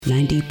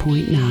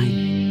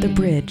90.9. The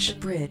Bridge. The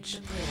Bridge.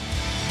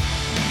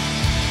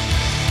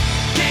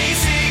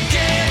 Casey,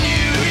 can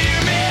you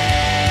hear me?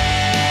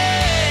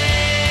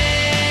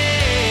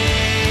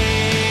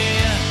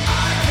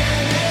 I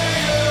can hear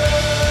you.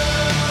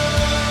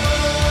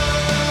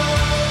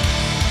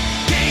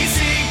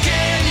 Casey,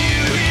 can you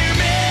hear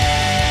me?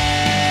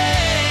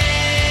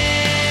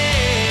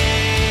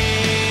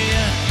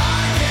 I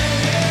can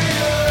hear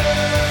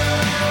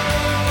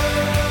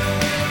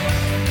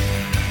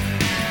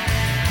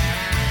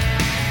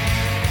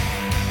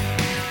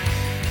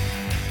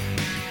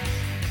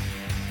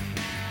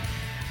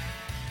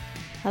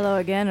Hello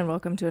again, and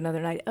welcome to another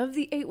night of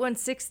the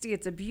 8160.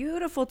 It's a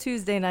beautiful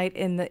Tuesday night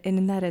in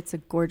that it's a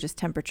gorgeous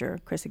temperature,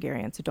 Chris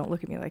Agarian, so don't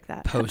look at me like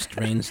that.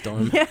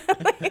 Post-rainstorm. Yeah,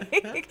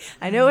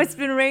 I know it's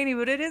been rainy,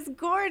 but it is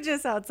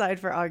gorgeous outside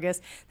for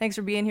August. Thanks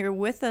for being here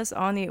with us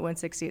on the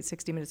 8160. It's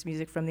 60 Minutes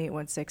Music from the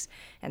 816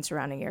 and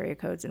surrounding area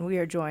codes, and we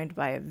are joined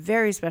by a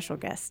very special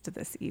guest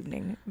this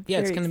evening. Yeah,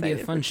 it's going to be a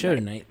fun show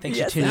tonight. Thanks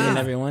for tuning in,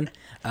 everyone.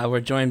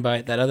 We're joined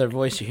by that other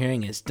voice you're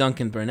hearing is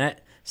Duncan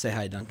Burnett. Say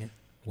hi, Duncan.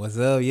 What's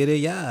up?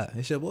 Yeah,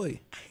 it's your boy.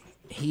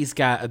 He's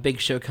got a big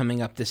show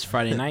coming up this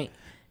Friday night.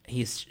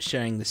 He's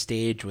sharing the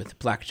stage with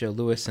Black Joe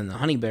Lewis and the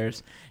Honey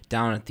Bears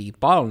down at the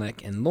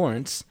Bottleneck in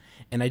Lawrence.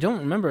 And I don't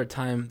remember a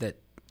time that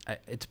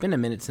it's been a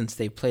minute since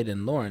they played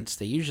in Lawrence.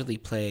 They usually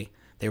play.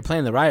 They were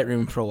playing the Riot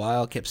Room for a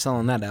while, kept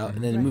selling that out,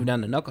 and then they moved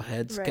down to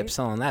Knuckleheads, kept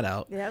selling that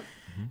out. Yep.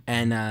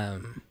 And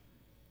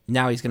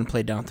now he's going to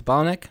play down at the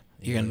Bottleneck.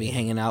 You're going to be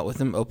hanging out with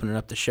him, opening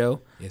up the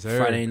show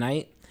Friday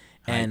night.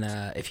 And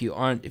if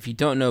you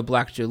don't know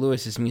Black Joe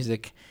Lewis's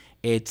music,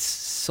 it's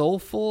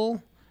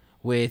soulful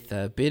with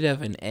a bit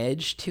of an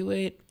edge to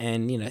it.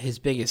 And his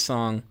biggest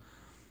song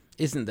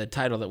isn't the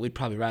title that we'd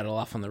probably rattle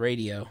off on the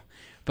radio,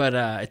 but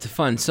it's a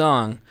fun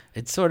song.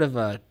 It's sort of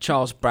a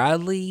Charles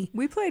Bradley.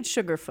 We played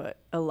Sugarfoot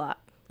a lot,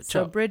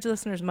 so Bridge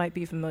listeners might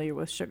be familiar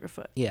with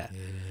Sugarfoot. Yeah.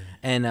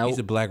 And he's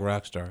a black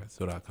rock star. That's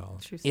what I call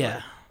him.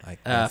 Yeah,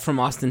 from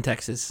Austin,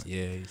 Texas.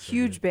 Yeah,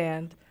 huge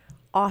band,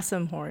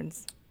 awesome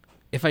horns.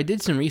 If I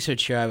did some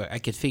research here, I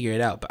could figure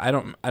it out, but I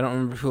don't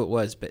remember who it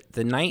was. But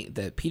the night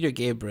that Peter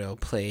Gabriel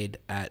played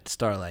at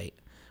Starlight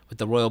with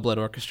the Royal Blood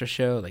Orchestra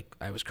show,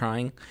 I was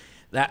crying.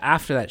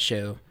 After that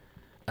show,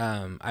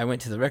 I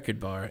went to the record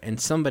bar and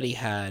somebody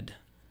had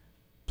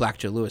Black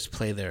Joe Lewis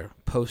play their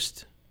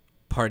post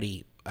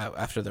party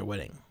after their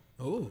wedding.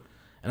 Oh.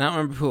 And I don't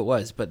remember who it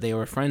was, but they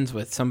were friends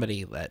with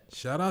somebody that...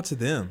 Shout out to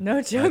them.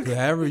 No joke.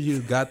 However you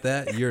got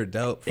that, you're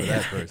dope for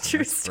that person.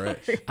 True story.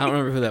 I don't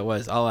remember who that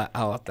was. I'll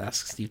have to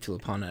ask Steve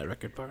Tulipana at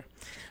Record Bar.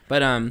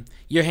 But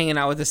you're hanging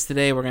out with us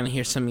today. We're going to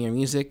hear some of your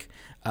music.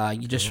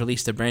 You just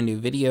released a brand new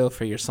video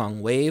for your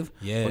song Wave.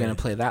 Yeah. We're going to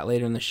play that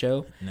later in the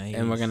show. Nice.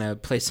 And we're going to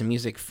play some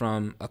music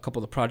from a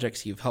couple of the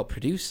projects you've helped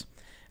produce,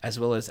 as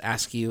well as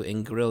ask you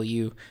and grill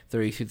you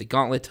through the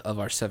gauntlet of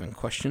our 7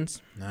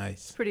 questions.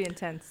 Nice. Pretty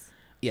intense.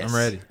 Yes, I'm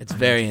ready. It's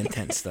very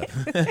intense stuff.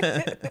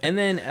 And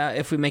then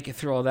if we make it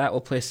through all that,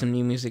 we'll play some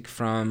new music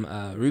from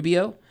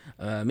Rubio,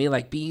 Me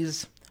Like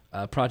Bees,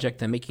 a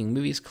project I'm Making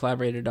Movies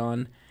collaborated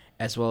on,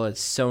 as well as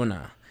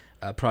Sona,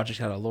 a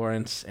project out of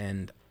Lawrence.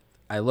 And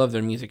I love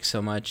their music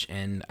so much,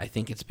 and I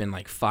think it's been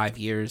 5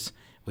 years.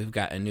 We've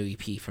got a new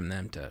EP from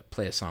them to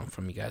play a song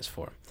from you guys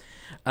for.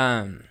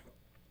 But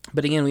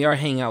again, we are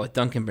hanging out with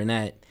Duncan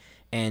Burnett.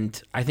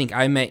 And I think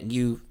I met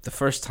you the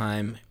first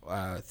time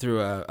through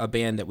a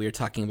band that we were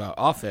talking about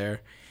off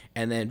air,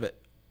 but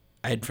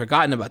I had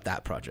forgotten about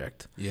that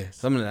project. Yes.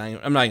 So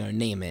I'm not going to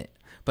name it.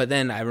 But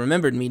then I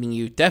remembered meeting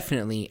you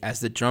definitely as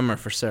the drummer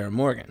for Sarah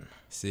Morgan.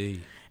 See.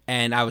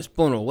 And I was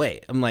blown away.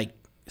 I'm like,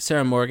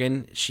 Sarah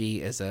Morgan,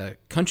 she is a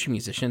country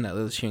musician that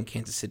lives here in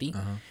Kansas City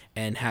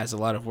and has a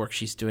lot of work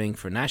she's doing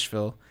for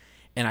Nashville.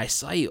 And I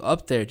saw you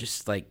up there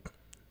just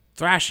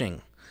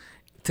thrashing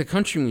to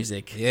country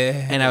music,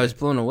 and I was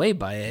blown away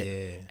by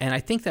it, and I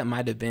think that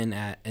might have been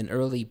at an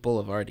early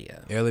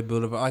Boulevardia. Early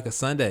Boulevard, like a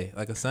Sunday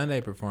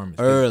performance.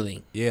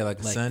 Early, like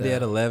a Sunday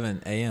at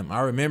 11 a.m. I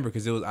remember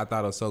because I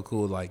thought it was so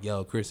cool.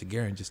 Yo, Chris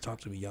Agarian, just talk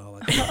to me,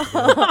 y'all.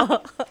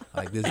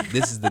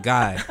 This is the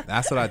guy.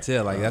 That's what I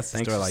tell. That's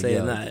the story.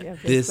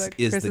 This is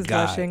Chris the is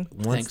guy. blushing.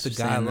 Once the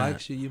guy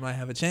likes you, you might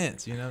have a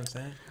chance. You know what I'm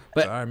saying?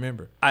 But so I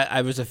remember.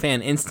 I was a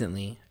fan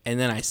instantly, and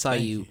then I saw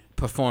you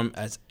perform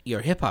as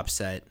your hip hop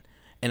set.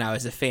 And I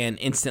was a fan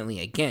instantly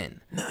again.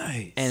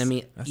 Nice. And I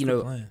mean,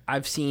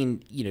 I've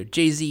seen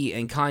Jay-Z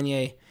and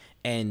Kanye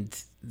and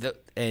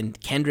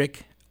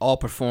Kendrick all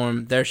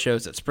perform their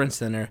shows at Sprint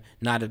Center.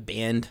 Not a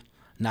band,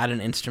 not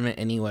an instrument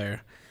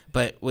anywhere.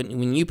 But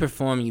when you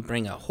perform, you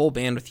bring a whole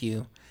band with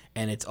you,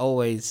 and it's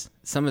always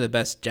some of the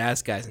best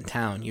jazz guys in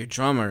town. Your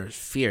drummer is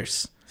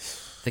fierce.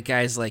 The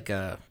guy's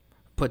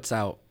puts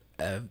out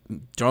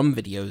drum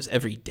videos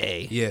every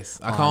day. Yes,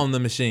 I call him the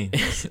machine.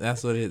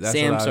 That's what it is.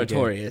 Sam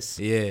Sartorius.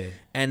 Yeah,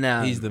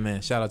 and he's the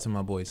man. Shout out to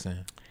my boy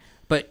Sam.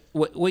 But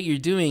what you're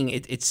doing,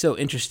 it's so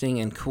interesting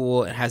and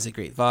cool. It has a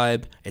great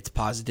vibe. It's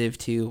positive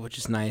too, which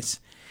is nice.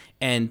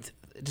 And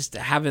just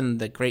having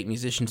the great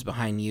musicians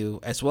behind you,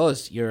 as well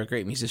as you're a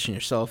great musician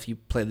yourself. You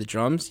play the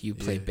drums, you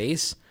play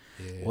bass.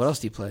 What else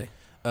do you play?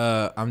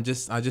 I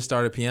just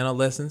started piano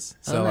lessons,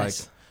 so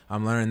nice. like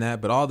I'm learning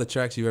that. But all the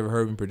tracks you've ever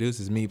heard me produce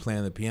is me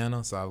playing the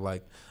piano. So I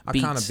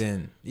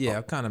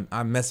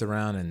mess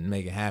around and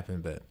make it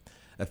happen. But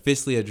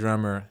officially a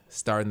drummer,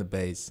 starting the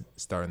bass,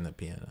 starting the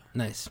piano.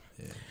 Nice.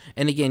 Yeah.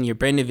 And again, your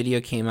brand new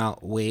video came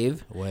out.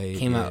 Wave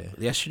came out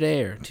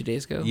yesterday or 2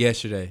 days ago.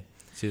 Yesterday,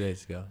 2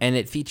 days ago. And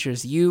it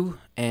features you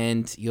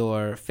and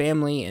your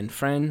family and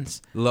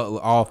friends.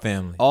 All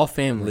family. All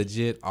family.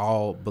 Legit,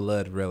 all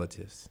blood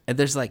relatives. And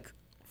there's like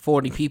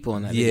 40 people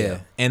in that video. Yeah,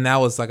 and that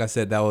was, like I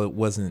said,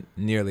 wasn't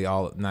nearly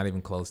all, not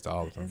even close to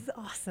all of them. This is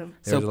awesome.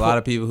 There was a lot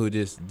of people who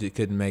just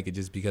couldn't make it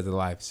just because of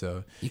life.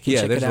 So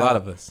there's a lot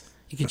of us.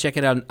 You can check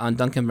it out on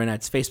Duncan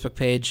Burnett's Facebook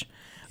page.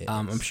 Yes.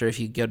 I'm sure if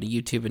you go to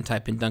YouTube and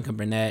type in Duncan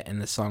Burnett and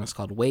the song is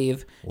called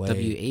Wave,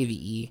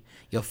 Wave,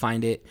 you'll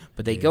find it.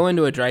 But they go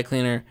into a dry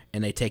cleaner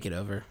and they take it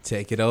over.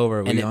 Take it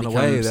over. And we on the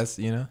wave. That's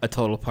a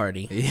total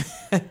party. Yeah.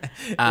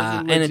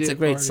 And it's a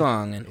great party.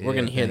 song, and we're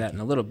gonna hear that in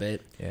a little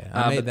bit. Yeah,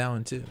 I made that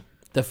one too.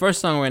 The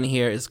first song we're going to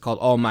hear is called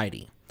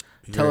Almighty.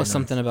 Tell us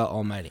something about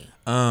Almighty.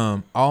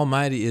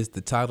 Almighty is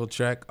the title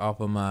track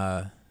off of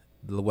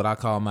what I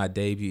call my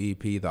debut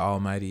EP, the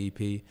Almighty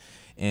EP.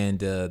 And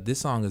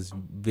this song is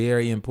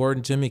very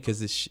important to me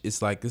because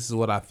it's like, this is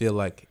what I feel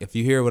like. If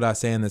you hear what I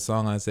say in the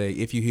song, I say,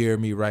 if you hear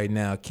me right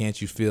now,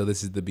 can't you feel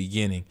this is the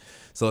beginning?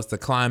 So it's the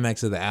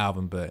climax of the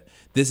album, but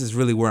this is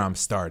really where I'm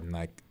starting.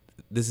 Like,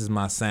 this is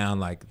my sound,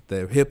 like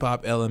the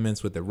hip-hop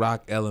elements with the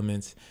rock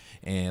elements,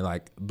 and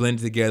like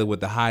blended together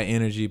with the high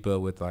energy, but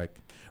with like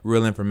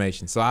real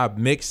information. So I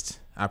mixed,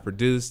 I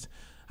produced,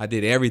 I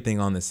did everything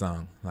on this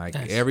song, like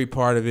every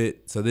part of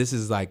it. So this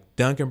is like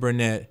Duncan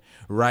Burnett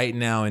right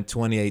now in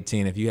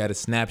 2018. If you had a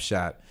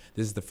snapshot,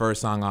 this is the first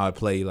song I would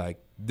play.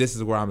 Like, this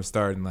is where I'm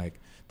starting. Like,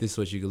 this is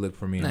what you could look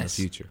for me in the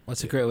future. Well,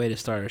 that's a great way to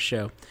start our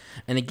show.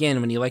 And again,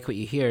 when you like what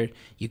you hear,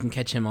 you can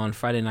catch him on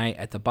Friday night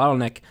at the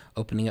Bottleneck,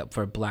 opening up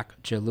for Black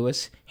Joe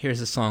Lewis. Here's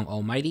the song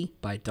Almighty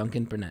by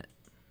Duncan Burnett.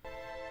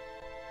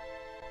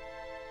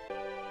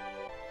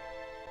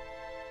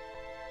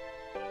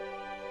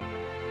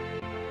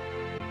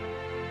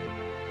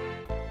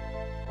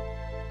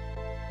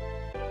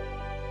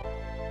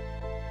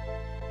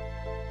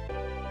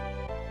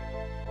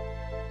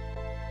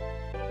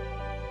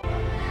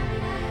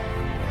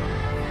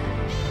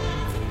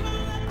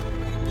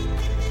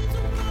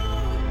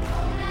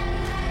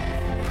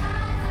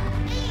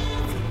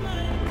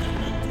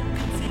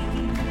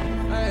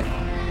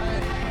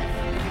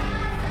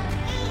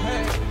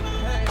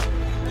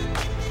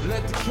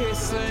 Let the kids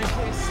sing.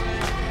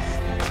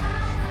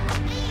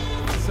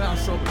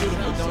 Sounds so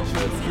beautiful, don't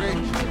you agree?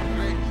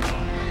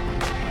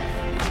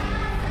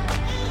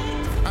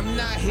 I'm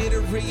not here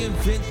to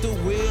reinvent the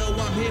wheel.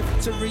 I'm here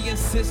to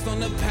reinsist on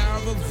the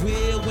power of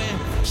will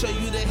and show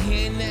you the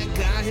hand that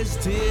God has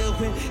dealt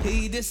when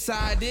He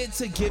decided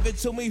to give it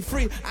to me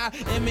free. I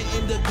am an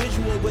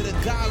individual with a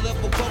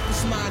God-level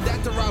focused mind.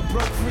 After I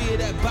broke free of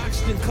that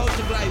boxed and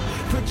culture life,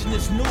 preaching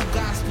this new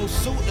gospel,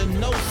 suit and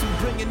no suit,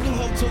 bringing new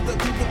hope to the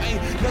people. Ain't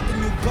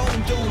nothing you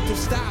gon' do to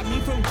stop me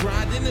from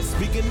grinding and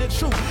speaking the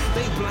truth.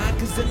 They blind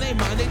cause in their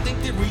mind they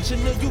think they're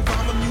reaching the youth.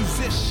 I'm a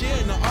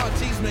musician, the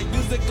artists make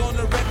music on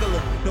the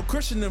regular. No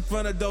Christian in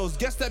front of those,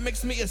 guess that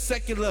makes me a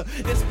secular.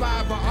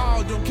 Inspired by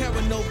all, don't care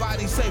what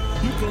nobody say.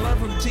 You can learn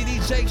from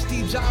T.D. Jakes,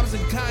 Steve Jobs,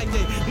 and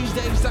Kanye. These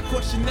days I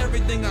question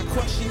everything, I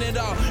question it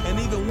all. And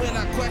even when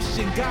I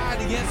question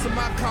God, He answered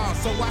my call.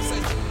 So I say,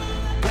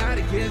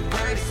 gotta give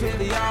thanks to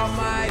the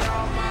Almighty.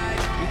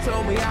 He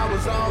told me I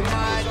was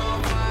almighty.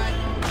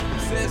 He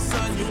said,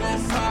 son, you on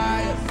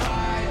fire.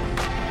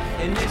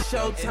 And it's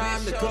your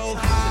time to go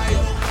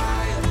higher.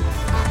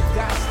 I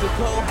got to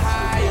go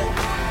higher.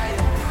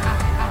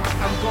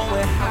 I'm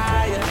going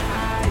higher.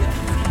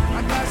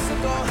 I got to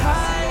go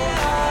higher.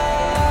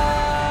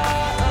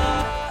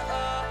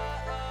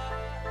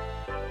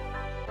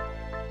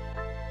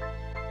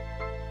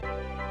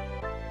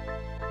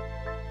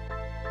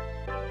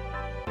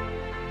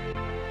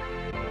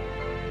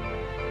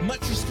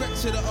 Much respect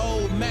to the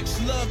old, max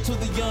love to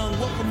the young.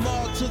 Welcome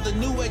all to the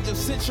new age of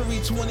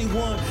century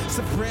 21. It's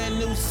a brand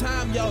new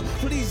time, y'all.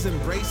 Please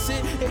embrace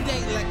it. It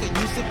ain't like it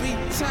used to be.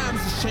 Times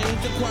has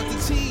changed. The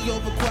quantity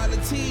over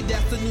quality,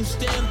 that's the new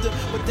standard.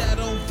 But that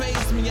don't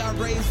faze me. I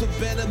raised with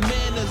better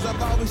manners.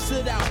 I've always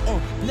stood out,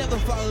 never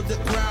followed the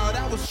crowd.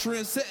 I was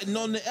trendsetting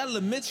on the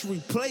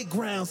elementary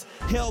playgrounds.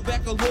 Held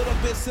back a little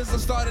bit since I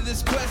started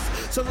this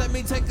quest. So let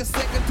me take a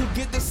second to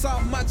get this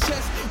off my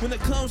chest. When it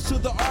comes to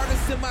the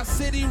artists in my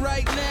city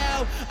right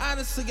now,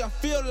 honestly, I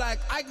feel like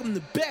I am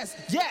the best.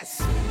 Yes,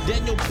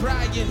 Daniel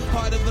Bryan,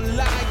 heart of a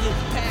lion,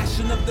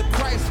 passion of the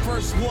Christ,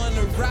 first one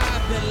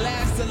arriving,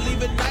 last to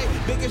leave at night.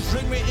 Biggest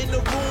dreamer in the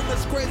room,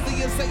 as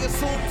crazy as they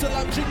assume, till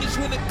I'm genius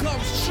when it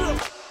comes true.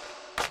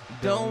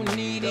 Don't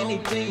need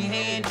anything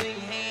handy.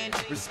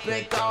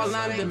 Respect all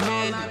I'm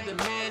demanding.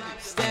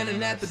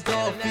 Standing at the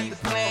door, feet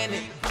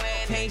planted.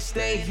 Can't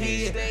stay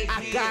here.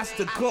 I got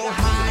to go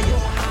higher.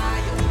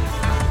 I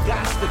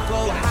got to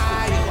go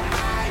higher.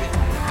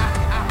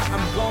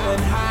 I'm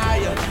going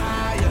higher.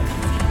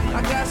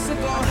 I got to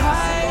go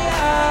higher.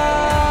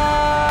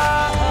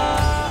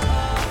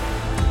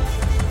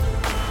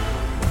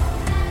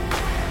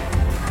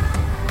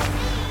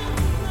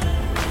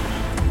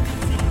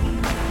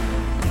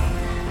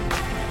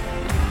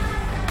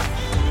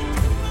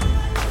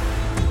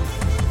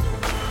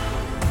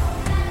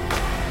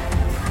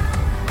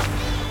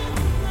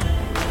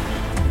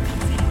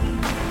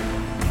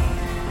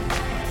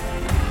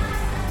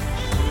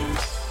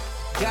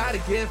 Gotta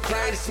give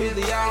praise to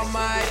the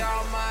Almighty.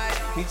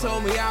 He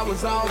told me I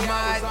was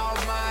almighty.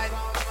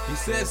 He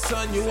said,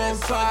 son, you on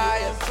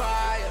fire.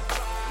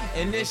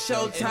 And it's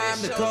your time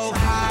to go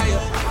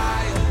higher.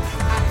 I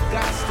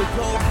got to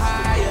go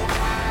higher.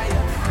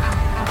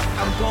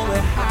 I'm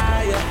going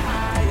higher.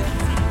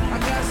 I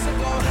got to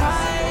go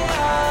higher.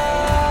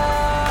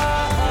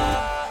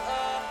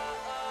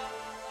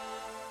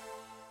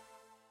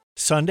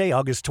 Sunday,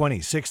 August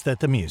 26th at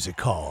the Music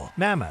Hall.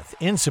 Mammoth,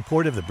 in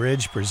support of the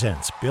bridge,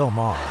 presents Bill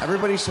Maher.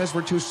 Everybody says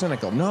we're too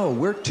cynical. No,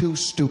 we're too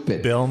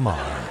stupid. Bill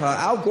Maher.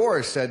 Al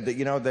Gore said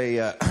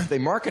that, they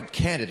market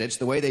candidates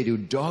the way they do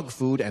dog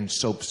food and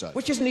soap suds.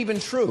 Which isn't even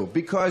true,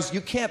 because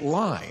you can't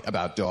lie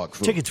about dog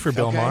food. Tickets for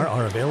Bill okay? Maher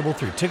are available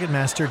through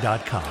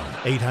Ticketmaster.com,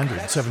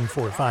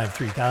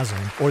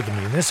 800-745-3000, or the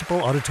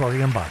Municipal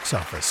Auditorium box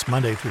office,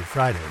 Monday through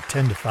Friday,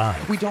 10 to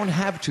 5. We don't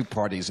have two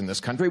parties in this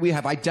country. We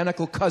have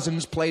identical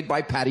cousins played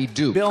by Patty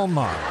Duke. Bill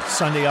Maher,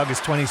 Sunday,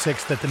 August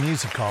 26th at the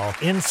Music Hall,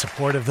 in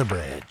support of the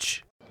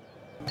bridge.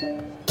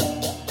 The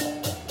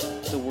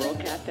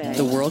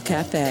World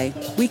Cafe.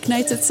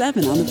 Weeknights at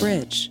 7 on the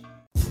bridge.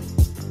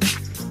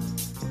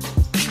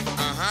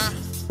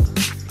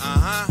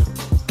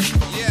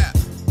 Yeah.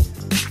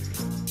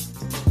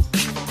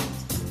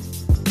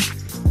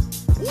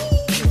 Ooh,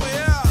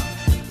 yeah.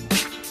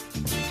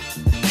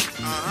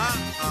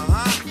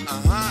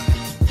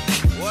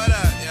 What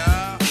up,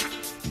 y'all?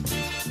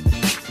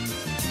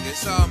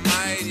 It's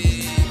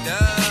Almighty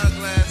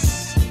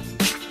Douglas,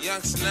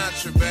 Young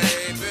Sinatra,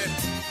 baby.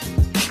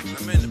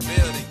 I'm in the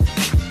building.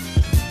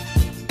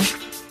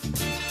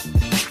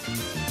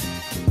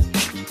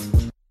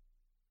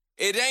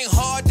 It ain't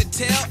hard to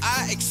tell,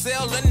 I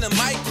excel in the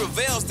mic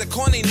prevails. The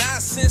corny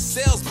 9-cent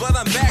sales, but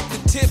I'm back to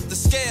tip the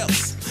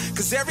scales.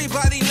 Cause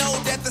everybody know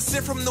that the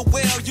sip from the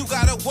well, you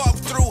gotta walk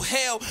through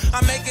hell.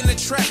 I'm making the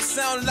track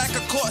sound like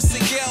a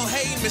Corsican yell.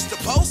 Hey, Mr.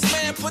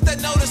 Postman, put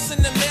that notice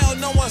in the mail.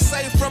 No one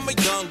safe from a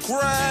young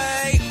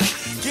grave.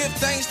 Give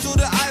thanks to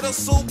the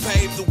idols who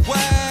paved the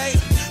way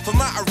for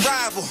my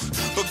arrival.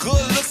 But good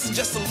looks and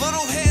just a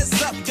little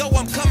heads up. Yo,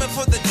 I'm coming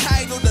for the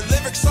title. The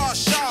lyrics are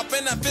sharp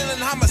and I'm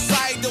feeling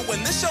homicidal.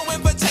 And this your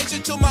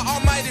invitation to my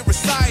almighty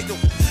recital.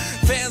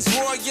 Fans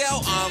roar,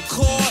 yell,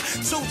 encore.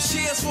 2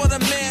 cheers for the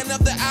man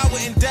of the hour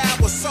endowed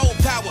with soul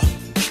power.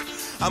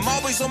 I'm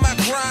always on my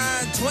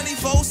grind,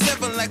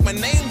 24/7 like my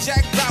name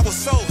Jack Bauer.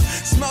 So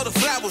smell the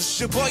flowers,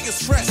 your boy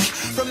is fresh.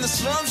 From the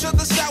slums of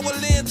the shower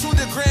land to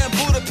the Grand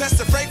Budapest,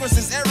 the fragrance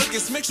is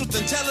arrogance mixed with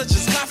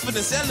intelligence,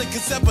 confidence,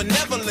 elegance, and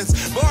benevolence.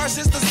 Bars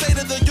is the State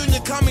of the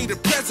Union, call me the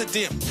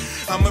president.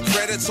 I'm a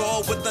predator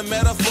with the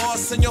metaphor.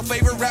 Send your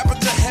favorite rapper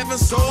to heaven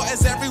soar.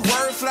 As every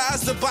word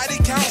flies, the body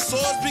count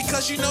soars.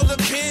 Because you know the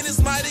pen is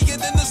mightier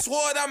than the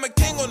sword. I'm a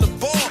king on the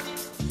board.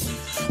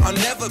 I'll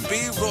never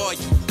be royal.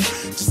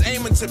 Just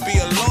aiming to be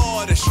a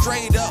lord, a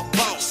straight up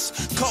boss.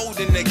 Cold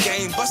in the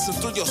game, busting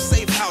through your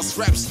safe house.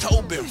 Raps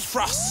Tobin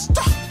Frost.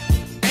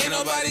 Ain't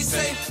nobody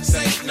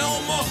safe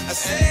no more. I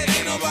said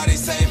ain't nobody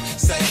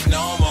safe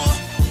no more.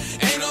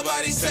 Ain't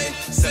nobody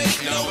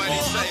safe no more.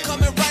 I'm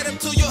coming right up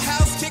to your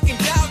house, kicking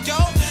down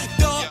your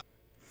door.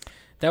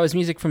 That was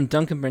music from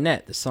Duncan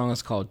Burnett. The song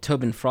is called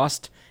Tobin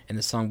Frost, and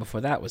the song before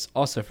that was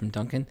also from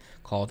Duncan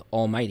called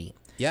Almighty.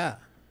 Yeah.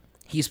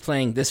 He's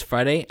playing this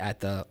Friday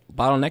at the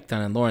Bottleneck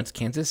down in Lawrence,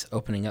 Kansas,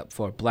 opening up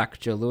for Black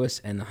Joe Lewis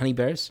and the Honey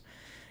Bears.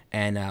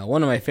 And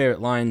one of my favorite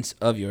lines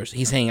of yours,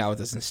 he's hanging out with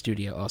us in the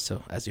studio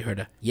also, as you heard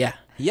a yeah.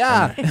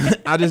 Yeah.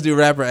 I'll just do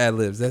rapper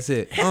ad-libs. That's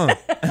it.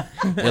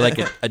 You're like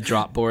a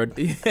drop board.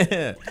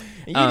 Yeah.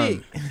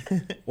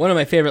 One of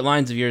my favorite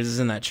lines of yours is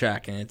in that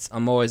track, and it's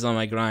I'm always on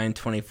my grind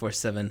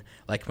 24/7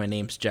 like my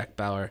name's Jack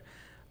Bauer.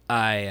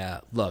 I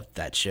loved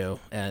that show,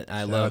 and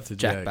I love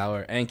Jack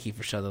Bauer and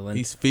Kiefer Sutherland.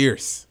 He's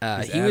fierce.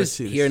 He was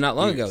here not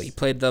long ago. He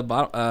played the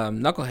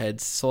Knuckleheads,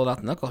 sold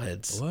out the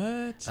Knuckleheads.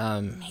 What?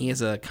 He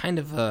has a kind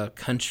of a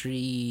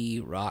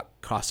country rock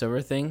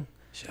crossover thing.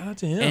 Shout out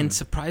to him. And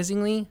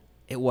surprisingly,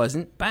 it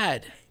wasn't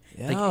bad.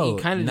 Yo, Like,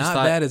 he kind of not just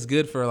thought, bad is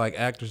good for like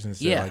actors and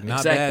stuff. Yeah, like, not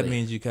exactly. bad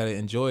means you kind of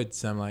enjoyed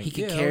some. Like he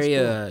could yeah, carry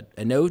that was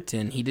a note,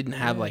 and he didn't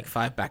have like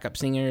 5 backup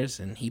singers,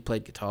 and he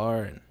played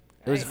guitar, and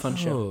it was a fun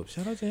show. cool.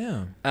 Shout out to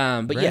him.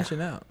 But Branching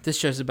yeah, out. this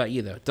show's about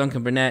you though.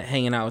 Duncan Burnett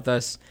hanging out with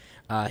us.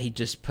 He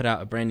just put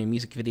out a brand new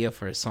music video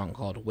for a song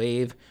called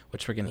Wave,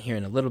 which we're gonna hear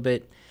in a little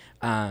bit.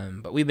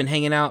 But we've been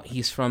hanging out.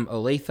 He's from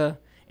Olathe,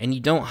 and you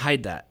don't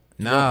hide that.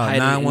 You No, don't hide it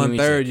in your 913.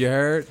 music. You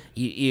heard?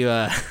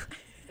 You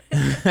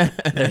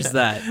there's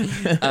that.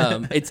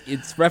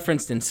 It's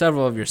referenced in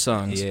several of your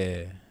songs.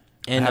 Yeah.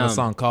 And I have a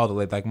song called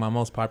Olathe. Like my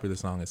most popular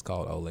song is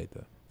called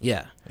Olathe.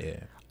 Yeah.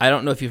 Yeah. I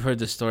don't know if you've heard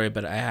this story,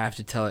 but I have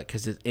to tell it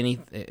because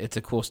it's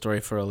a cool story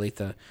for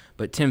Olathe.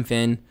 But Tim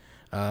Finn,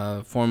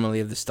 formerly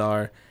of the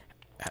Star,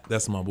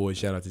 That's my boy.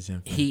 Shout out to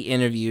Tim. he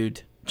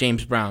interviewed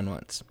James Brown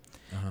once.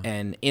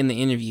 And in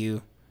the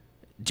interview,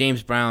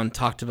 James Brown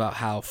talked about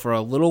how for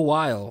a little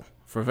while,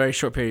 for a very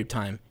short period of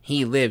time,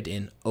 he lived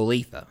in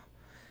Olathe.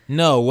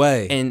 No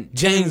way. And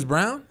James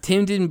Brown?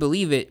 Tim didn't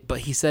believe it,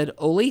 but he said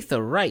Olathe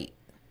right.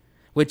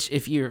 Which,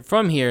 if you're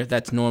from here,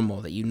 that's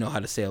normal that you know how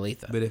to say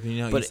Olathe. But if you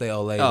know, you say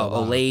Olathe.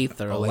 Olathe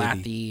or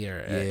Olathe. Olathe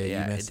or You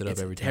messed it up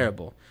every time.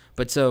 Terrible.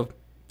 But so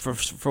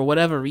for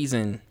whatever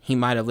reason, he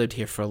might have lived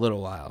here for a little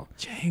while.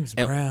 James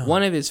And Brown.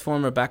 one of his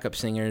former backup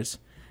singers,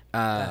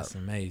 That's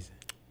amazing.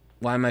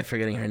 why am I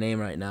forgetting her name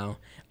right now?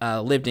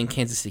 Lived in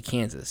Kansas City,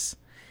 Kansas,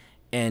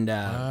 and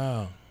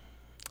Wow.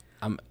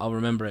 I'll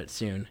remember it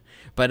soon.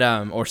 But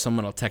or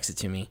someone will text it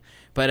to me.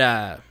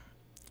 But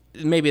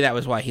maybe that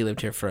was why he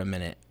lived here for a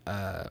minute.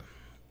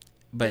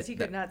 But He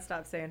could not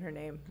stop saying her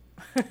name.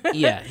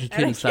 yeah, he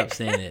couldn't stop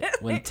saying it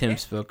when Tim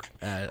spoke.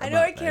 I know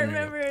I can't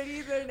remember it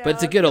either now. But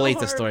it's a I good feel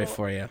Olathe story horrible.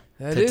 for you.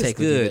 That to is take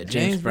with you good. that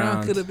James Brown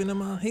Brown's- could have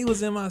been he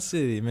was in my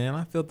city, man.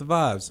 I felt the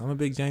vibes. I'm a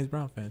big James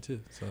Brown fan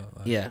too. So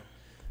Yeah.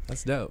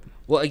 that's dope.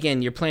 Well,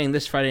 again, you're playing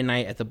this Friday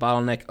night at the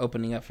Bottleneck,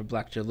 opening up for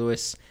Black Joe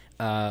Lewis.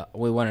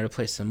 We wanted to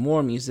play some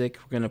more music.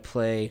 We're gonna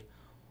play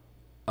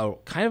a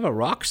kind of a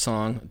rock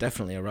song,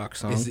 definitely a rock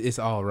song. It's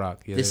all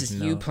rock. Yeah, This is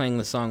there's you no- playing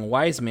the song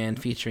 "Wise Man"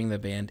 featuring the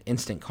band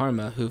Instant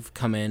Karma, who've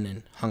come in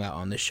and hung out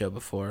on this show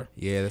before.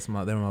 Yeah,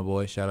 they're my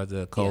boys. Shout out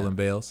to Cole Yeah. and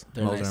Bales.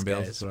 They're Moser nice and Bales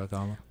guys. is what I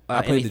call them. Uh,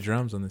 I played any- the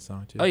drums on this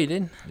song too. Oh, you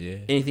did? Yeah.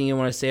 Anything you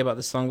want to say about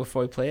the song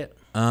before we play it?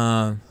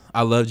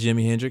 I love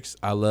Jimi Hendrix.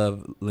 I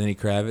love Lenny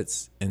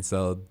Kravitz, and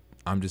so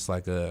I'm just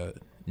like a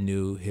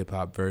new hip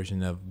hop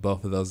version of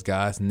both of those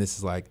guys, and this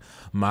is like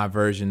my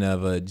version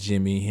of a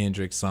Jimi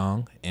Hendrix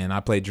song. And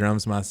I play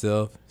drums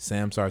myself.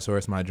 Sam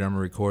Sarsoris, my drummer,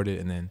 recorded,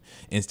 and then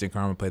Instant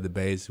Karma played the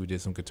bass. We did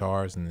some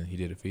guitars, and then he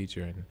did a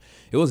feature, and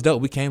it was dope.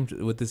 We came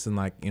with this in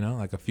like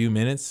a few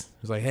minutes.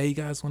 It was like, hey, you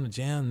guys want to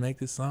jam and make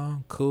this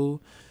song?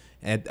 Cool.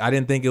 And I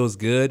didn't think it was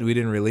good. We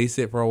didn't release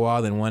it for a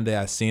while. Then one day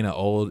I seen an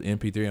old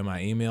MP3 in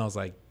my email. I was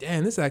like,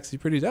 damn, this is actually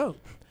pretty dope.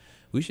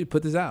 We should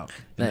put this out.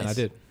 And then I Nice.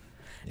 did.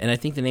 And I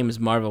think the name is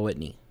Marva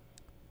Whitney.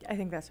 I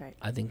think that's right.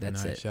 I think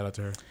that's Nice. it. Shout out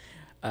to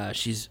her.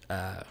 She's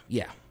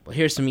yeah. Well,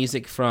 here's some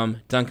music from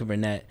Duncan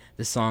Burnett.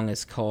 The song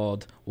is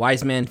called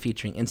 "Wise Man"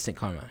 featuring Instant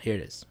Karma. Here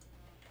it is.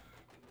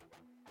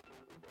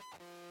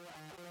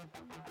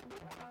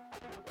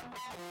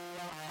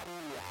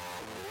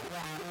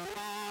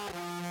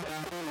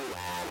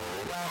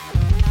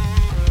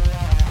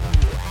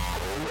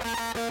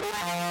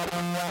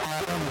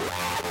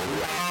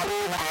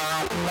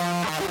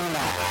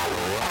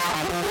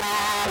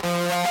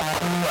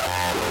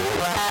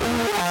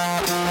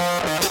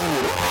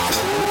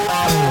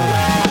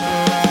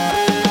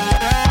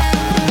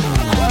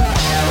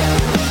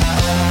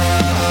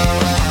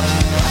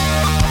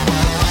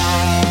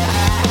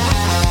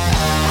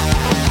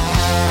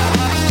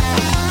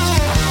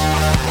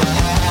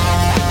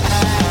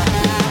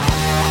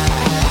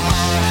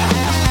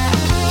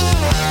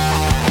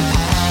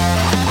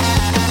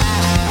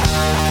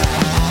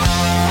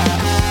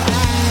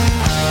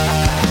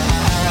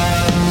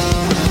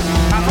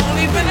 I've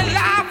only been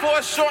alive for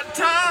a short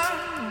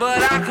time, but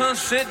I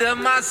consider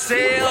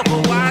myself a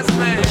wise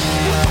man.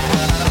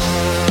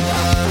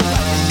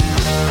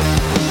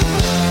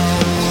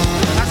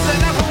 I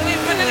said I've only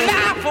been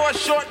alive for a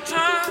short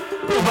time,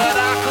 but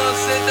I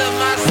consider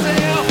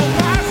myself a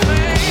wise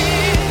man.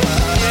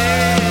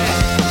 Yeah.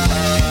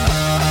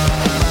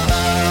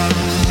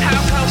 How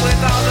come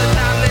with all the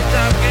knowledge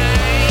I've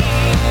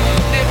gained,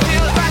 it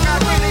feels like I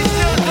really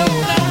still don't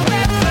know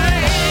that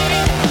thing?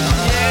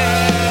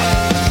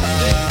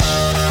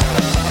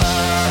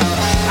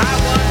 I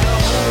wonder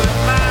who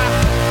am I,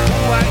 who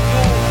are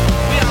you?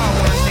 We all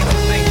wanna see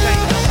some things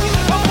change, don't we?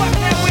 But what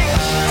can we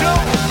do?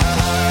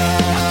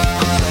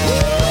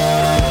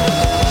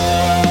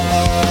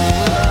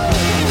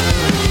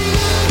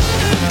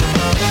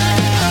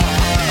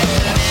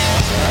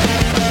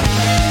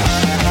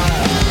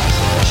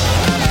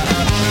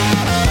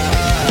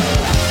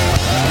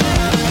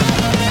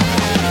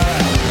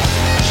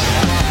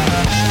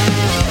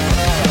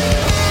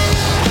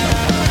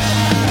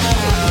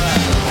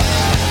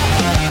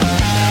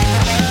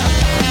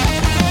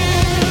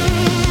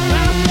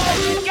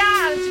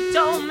 God, you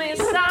told me,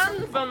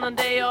 son, from the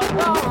day you're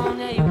born,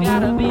 yeah, you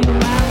gotta be a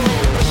wise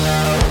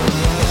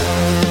man.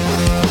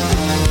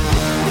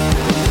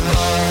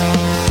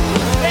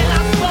 Well,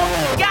 I spoke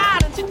to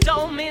God, and she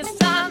told me,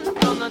 son,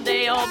 from the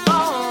day you're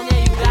born,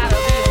 yeah, you gotta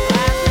be a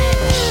wise man.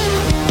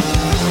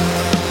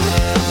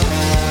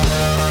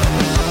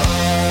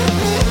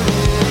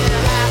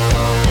 Life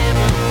don't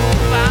ever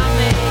move by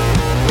me.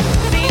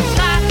 Seems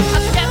like I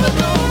step in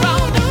the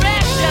wrong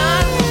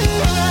direction.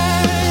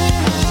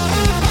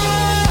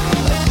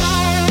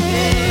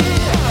 Yeah,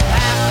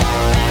 I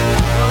don't ever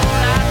know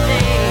what I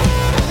did.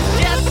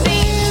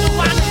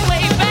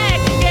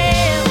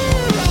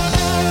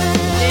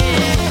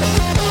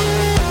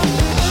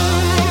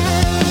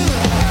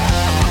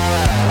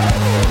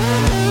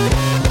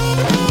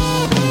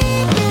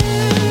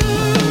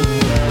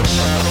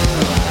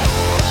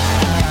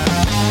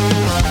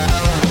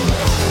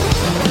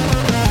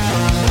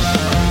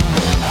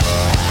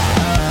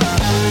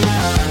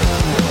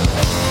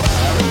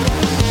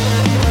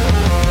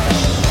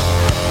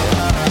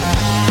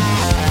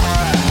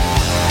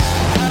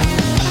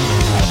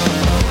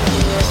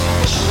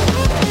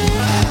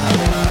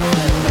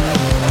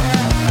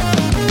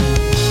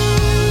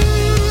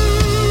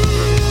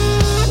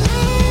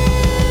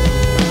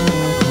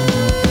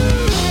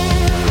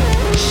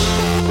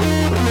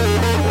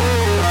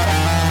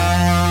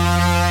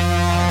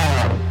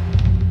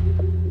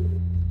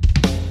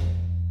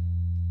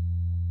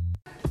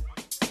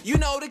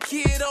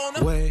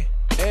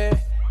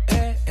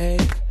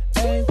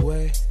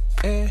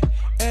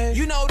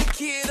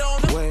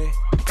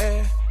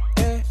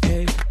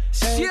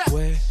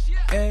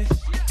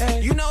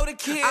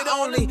 kid I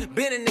only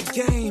been in the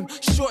game,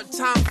 short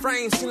time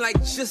frame. Seem like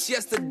just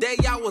yesterday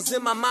I was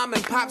in my mom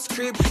and pop's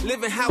crib,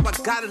 living how I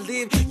gotta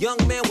live. Young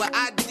man with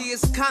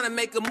ideas, kinda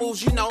making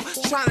moves, you know,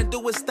 trying to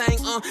do his thing,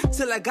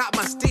 till I got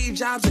my Steve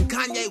Jobs and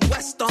Kanye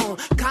West on.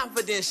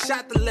 Confident,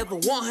 shot the level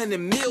 100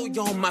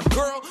 million. My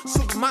girl,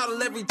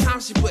 supermodel every time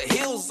she put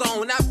heels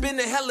on. I've been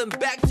to hell and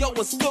back, yo,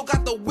 and still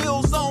got the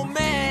wheels on,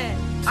 man.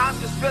 I'm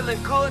just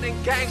feeling good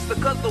and gangster,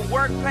 cause the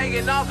work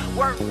paying off,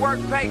 work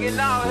paying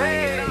off,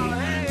 hey.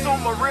 To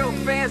my real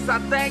fans, I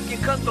thank you,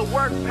 cause the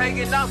work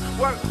paying off,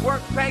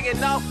 work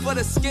paying off. For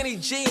the skinny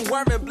jean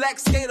wearing black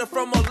skater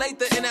from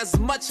Olathe, and as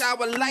much I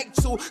would like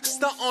to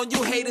stunt on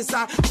you haters,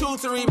 I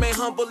choose to remain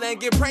humble and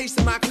give praise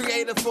to my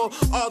creator for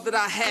all that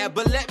I have.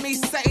 But let me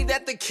say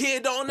that the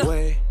kid on the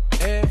way,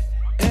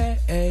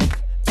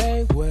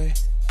 way,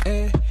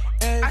 I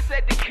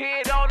said the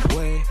kid on the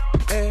way,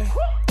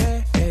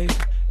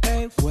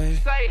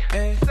 say,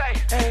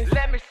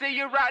 let me see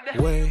you ride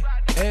the way,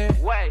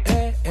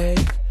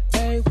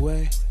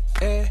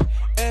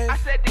 I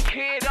said the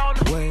kid on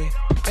the way,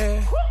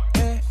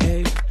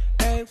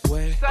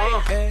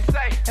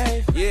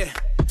 say, yeah.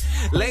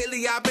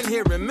 Lately I've been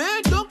hearing,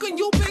 man, Duncan,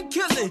 you been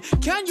killing.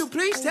 Can you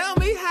please tell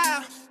me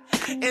how?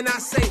 And I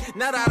say,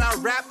 now that I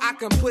rap, I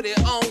can put it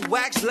on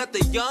wax. Let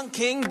the young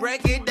king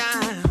break it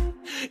down.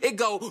 It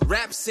go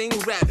rap, sing,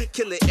 rap,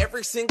 kill it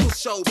every single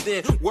show.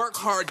 Then work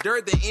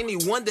harder than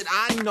anyone that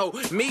I know.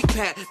 Meet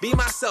Pat, be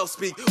myself,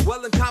 speak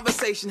well in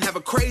conversation. Have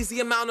a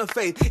crazy amount of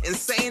faith,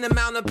 insane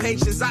amount of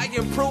patience. I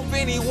improve,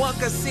 anyone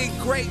can see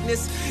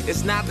greatness.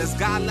 It's not this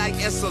godlike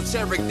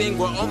esoteric thing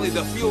where only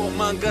the few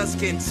among us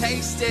can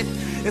taste it.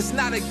 It's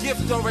not a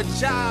gift or a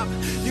job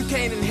you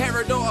can't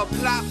inherit or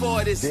apply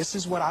for. This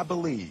is what I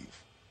believe,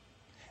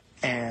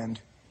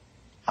 and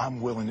I'm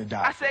willing to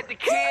die. I said the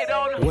kid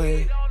on the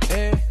way.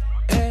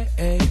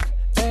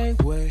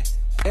 Way,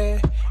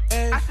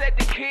 I said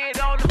the kid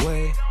on the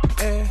way,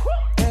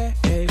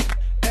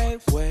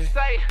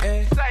 say,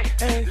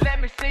 let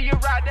me see you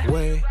ride the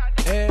way, I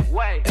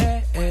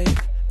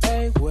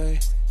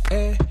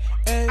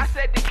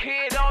said the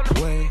kid on the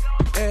way,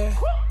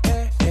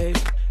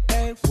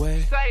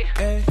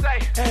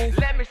 say,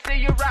 let me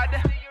see you ride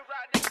the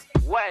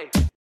way.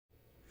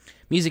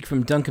 Music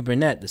from Duncan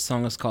Burnett. The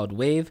song is called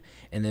Wave,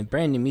 and the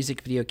brand new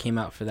music video came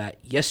out for that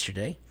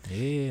yesterday.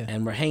 Yeah.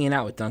 And we're hanging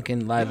out with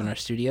Duncan live in our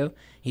studio.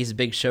 He's a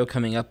big show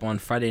coming up on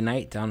Friday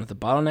night down at the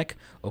Bottleneck,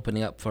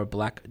 opening up for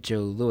Black Joe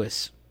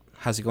Lewis.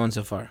 How's it going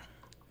so far?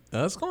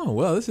 It's going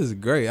well. This is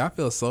great. I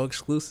feel so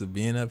exclusive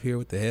being up here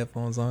with the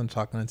headphones on,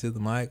 talking into the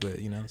mic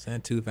with, you know what I'm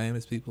saying, two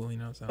famous people, you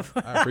know what I'm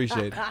saying? I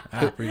appreciate it.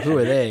 Who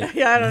are they?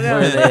 Yeah, I don't know.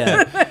 Where are they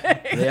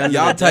at? Are they under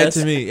Y'all the type desk?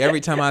 to me. Every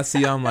time I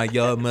see you, I'm like,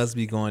 yo, it must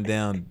be going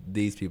down.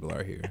 These people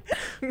are here.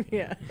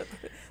 Yeah.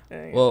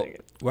 Well,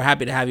 we're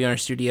happy to have you in our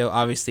studio.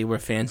 Obviously, we're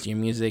fans of your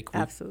music.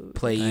 We Absolutely.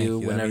 play Thank you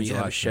you. That whenever means you a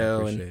have lot a to me. show.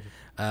 Appreciate And it.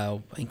 I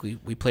think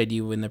we played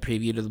you in the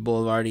preview to the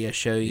Boulevardia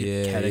show.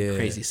 You had a Yeah.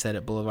 crazy set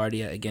at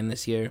Boulevardia again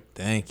this year.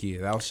 Thank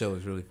you. That show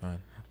was really fun.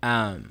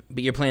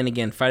 But you're playing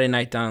again Friday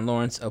night down in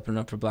Lawrence, opening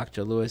up for Black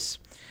Joe Lewis.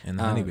 And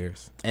the Honey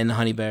Bears. And the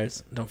Honey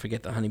Bears. Don't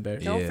forget the Honey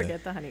Bears. Don't Yeah.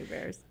 forget the Honey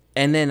Bears.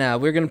 And then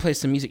we're going to play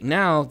some music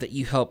now that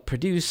you helped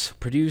produced,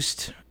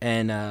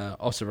 and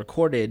also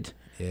recorded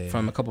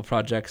from a couple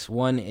projects.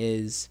 One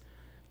is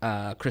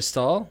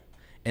Crystal,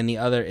 and the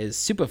other is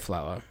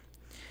Superflower.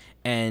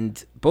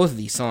 And both of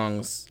these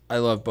songs, I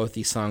love both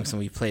these songs, and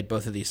we played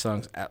both of these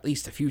songs at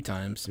least a few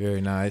times.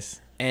 Very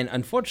nice. And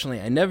unfortunately,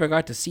 I never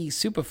got to see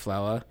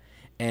Superflower,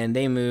 and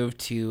they moved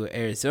to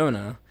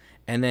Arizona.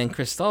 And then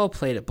Crystal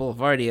played at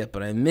Boulevardia,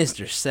 but I missed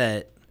her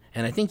set,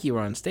 and I think you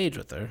were on stage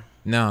with her.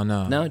 No.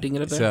 No? Didn't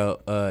get up there?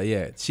 So,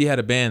 yeah, she had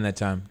a band that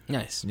time.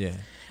 Nice. Yeah.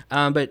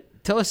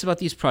 But tell us about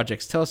these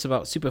projects. Tell us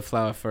about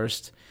Superflower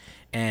first,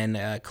 and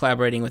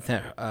collaborating with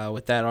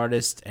that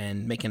artist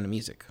and making the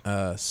music.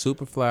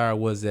 Superflower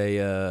was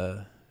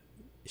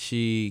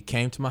she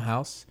came to my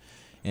house,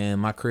 and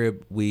my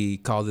crib, we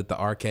called it the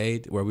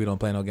arcade, where we don't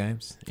play no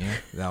games. Yeah,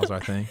 that was our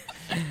thing.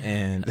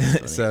 And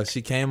so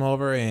she came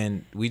over,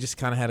 and we just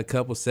kind of had a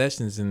couple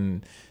sessions,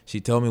 and she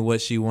told me what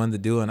she wanted to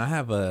do. And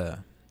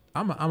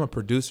I'm a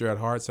producer at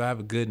heart, so I have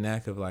a good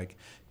knack of like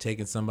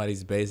taking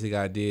somebody's basic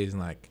ideas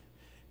and like,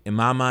 in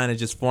my mind, it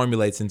just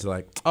formulates into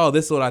like, oh,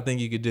 this is what I think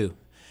you could do.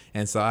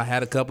 And so I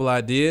had a couple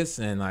ideas,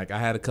 and like I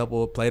had a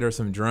couple, played her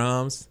some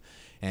drums,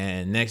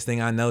 and next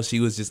thing I know, she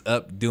was just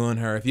up doing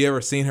her. If you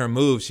ever seen her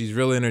move, she's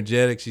really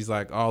energetic. She's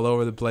like all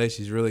over the place.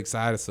 She's really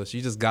excited. So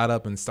she just got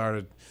up and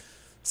started,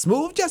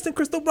 smooth Justin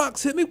Crystal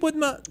Blocks, hit me with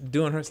my,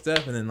 doing her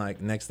stuff. And then like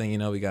next thing you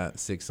know, we got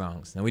 6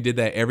 songs. And we did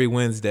that every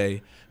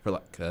Wednesday for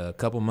like a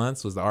couple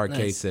months, was the arcade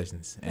Nice.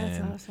 sessions. That's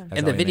And awesome. that's And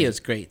how the we video made is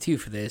great too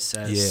for this.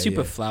 Yeah.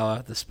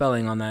 Superflower, the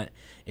spelling on that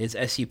is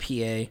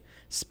SUPA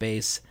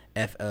space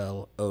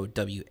FLOWA,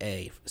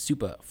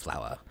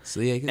 Superflower.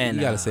 So yeah, you And,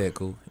 gotta say it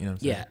cool. You know what I'm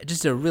saying? Yeah,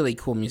 just a really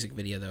cool music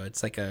video though.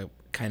 It's like a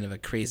kind of a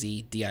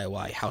crazy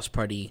DIY house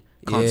party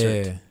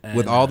concert. Yeah,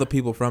 with all the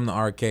people from the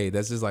arcade.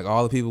 That's just like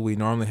all the people we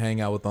normally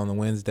hang out with on the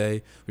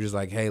Wednesday. We're just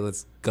like, hey,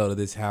 let's go to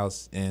this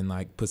house and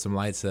like put some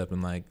lights up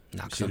and like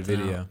shoot a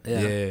video. Out.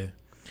 Yeah.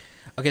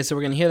 Okay, so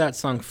we're gonna hear that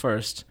song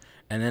first,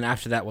 and then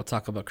after that we'll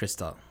talk about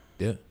Crystal.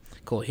 Yeah.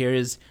 Cool. Here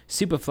is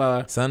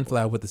Superflower.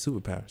 Sunflower with the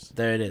superpowers.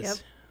 There it is. Yep.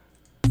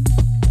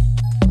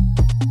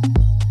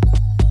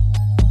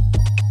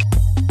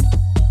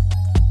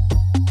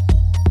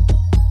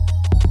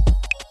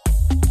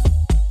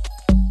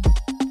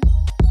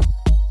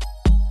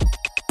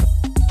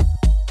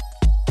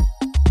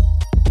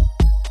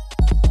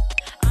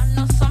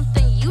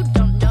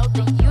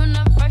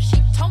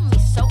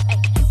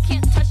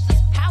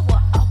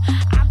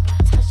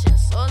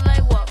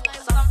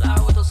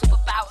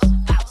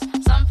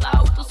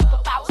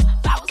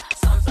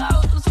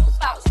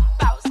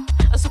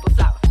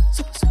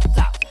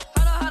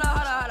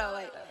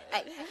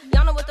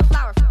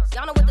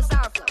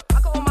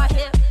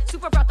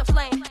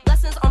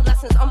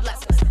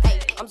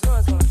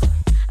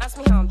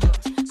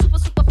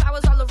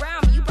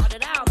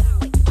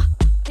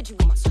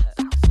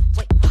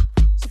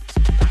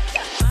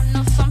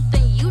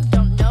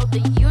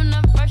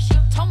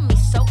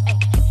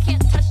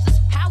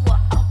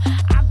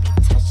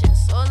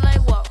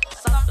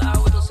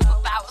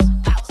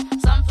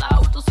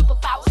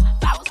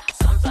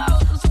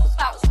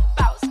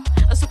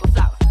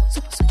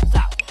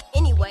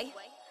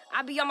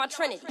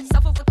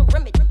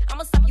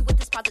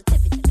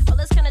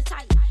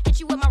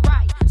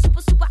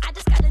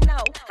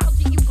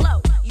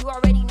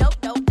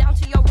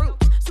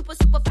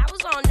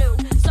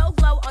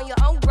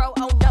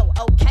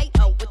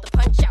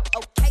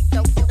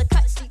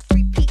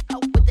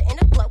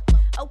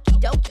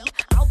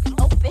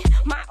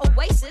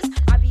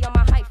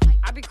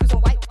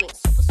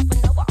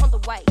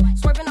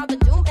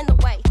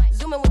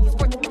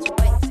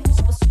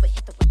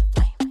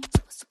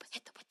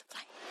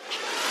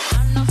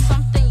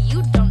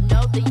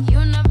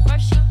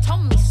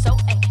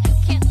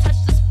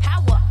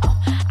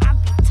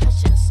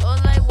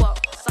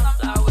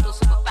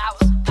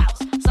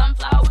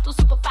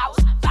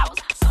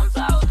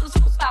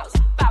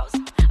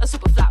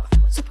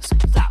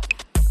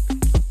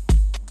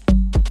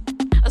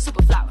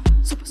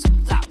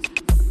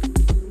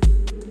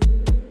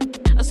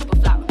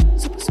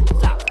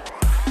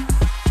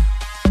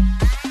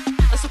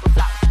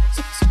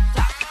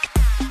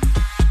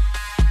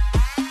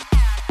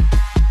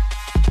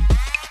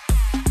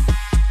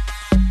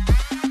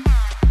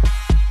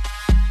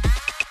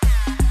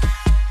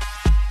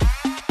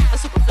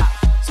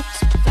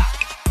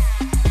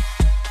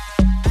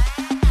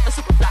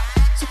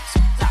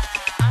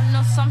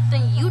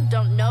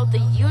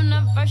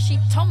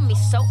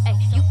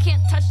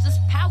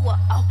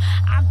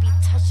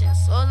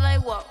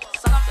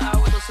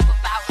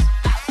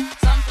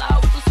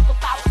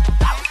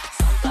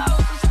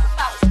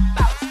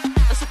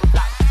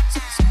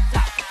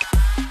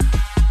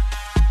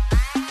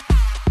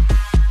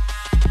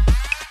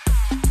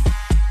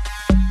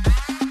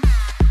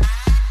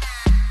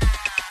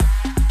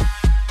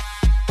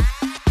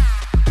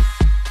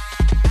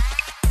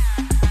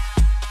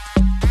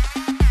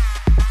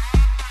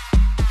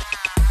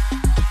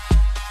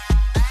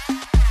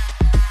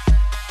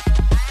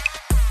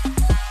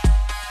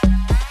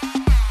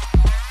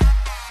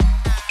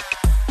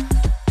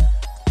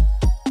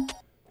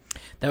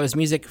 That was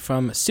music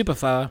from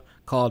Superflower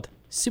called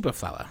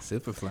Superflower.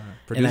 Superflower.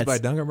 Produced by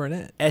Duncan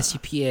Burnett.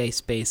 SUPA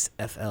space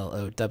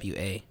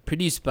FLOWA.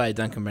 Produced by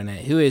Duncan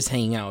Burnett, who is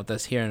hanging out with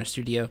us here in our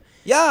studio.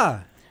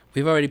 Yeah.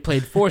 We've already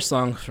played 4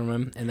 songs from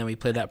him, and then we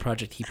played that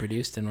project he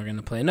produced, and we're going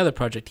to play another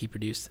project he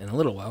produced in a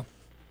little while.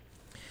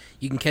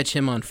 You can catch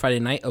him on Friday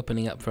night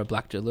opening up for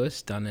Black Joe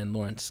Lewis down in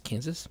Lawrence,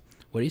 Kansas.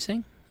 What are you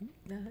saying?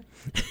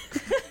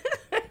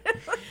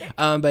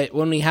 But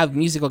when we have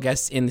musical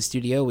guests in the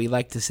studio, we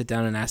like to sit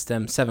down and ask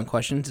them 7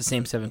 questions, the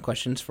same 7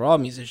 questions for all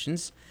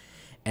musicians.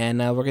 And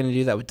we're going to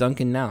do that with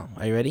Duncan now.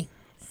 Are you ready?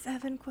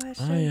 7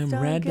 questions. I am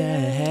Duncan.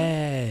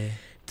 ready.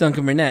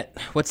 Duncan Burnett,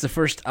 what's the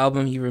first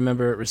album you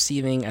remember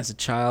receiving as a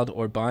child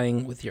or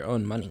buying with your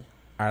own money?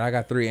 All right, I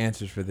got 3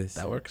 answers for this.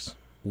 That works.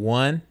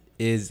 One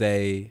is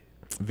a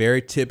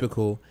very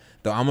typical,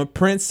 though I'm a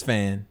Prince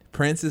fan.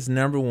 Prince is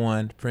number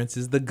 1. Prince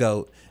is the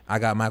GOAT. I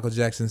got Michael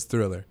Jackson's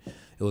Thriller.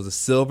 It was a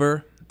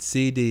silver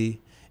CD,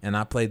 and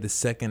I played the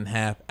second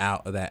half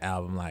out of that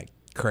album like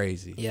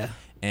crazy. Yeah.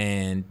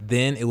 And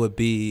then it would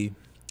be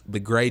the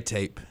gray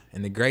tape.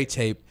 And the gray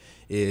tape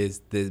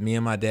is that me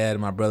and my dad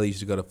and my brother used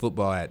to go to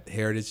football at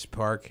Heritage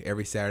Park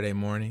every Saturday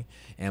morning.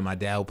 And my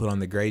dad would put on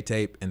the gray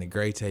tape, and the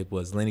gray tape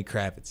was Lenny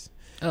Kravitz.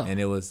 Oh. And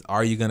it was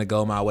Are You Gonna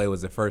Go My Way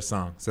was the first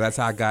song. So that's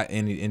how I got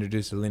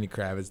introduced to Lenny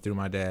Kravitz through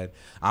my dad.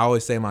 I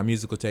always say my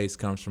musical taste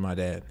comes from my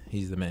dad.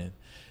 He's the man.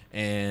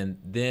 And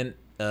then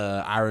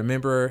I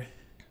remember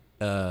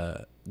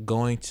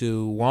going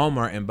to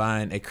Walmart and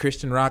buying a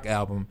Christian rock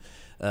album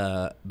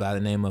by the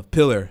name of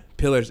Pillar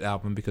Pillars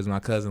album because my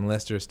cousin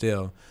Lester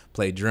Still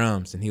played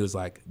drums, and he was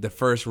like the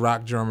first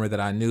rock drummer that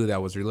I knew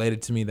that was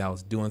related to me, that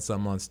was doing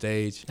something on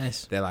stage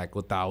that like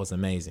thought was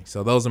amazing.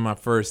 So those are my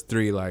first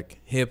 3 like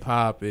hip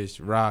hop ish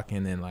rock,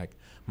 and then like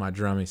my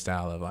drumming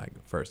style of like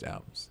first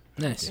albums.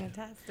 Nice.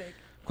 Fantastic.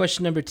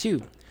 Question number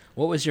 2.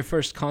 What was your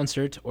first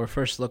concert or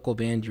first local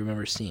band you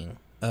remember seeing?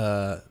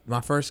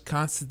 My first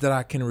concert that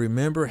I can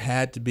remember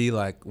had to be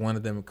like one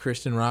of them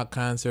Christian rock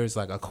concerts,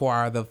 like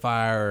Acquire the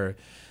Fire. Or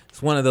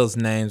it's one of those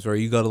names where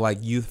you go to like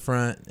Youth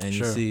Front and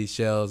you see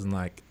shows, and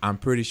like I'm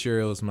pretty sure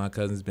it was my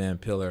cousin's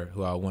band Pillar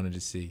who I wanted to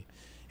see,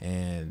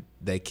 and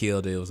they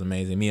killed it. It was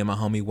amazing. Me and my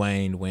homie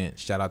Wayne went.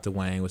 Shout out to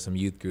Wayne with some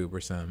youth group or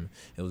something.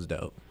 It was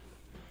dope.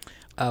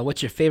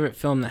 What's your favorite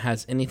film that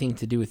has anything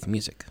to do with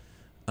music?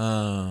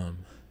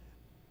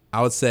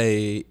 I would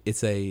say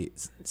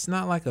it's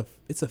not like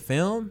it's a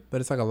film, but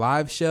it's like a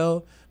live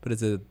show, but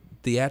it's a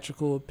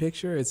theatrical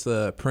picture. It's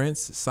a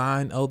Prince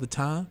signed "Oh the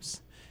Times."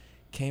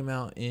 Came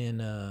out in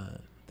I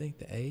think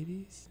the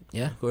 80s.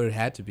 Yeah. Or it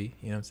had to be,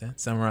 you know what I'm saying?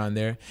 Somewhere around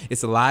there.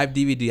 It's a live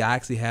DVD. I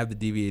actually have the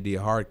DVD,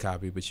 a hard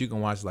copy, but you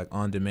can watch it like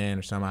on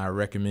demand or something. I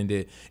recommend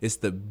it. It's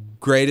the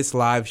greatest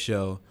live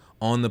show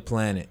on the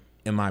planet,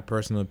 in my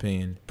personal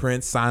opinion.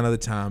 Prince, Sign of the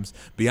Times,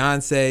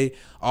 Beyonce,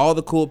 all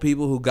the cool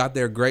people who got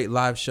their great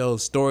live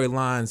shows,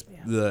 storylines,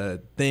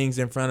 the things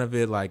in front of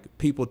it, like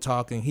people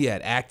talking. He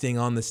had acting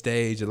on the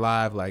stage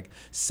live, like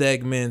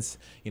segments,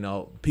 you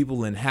know,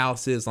 people in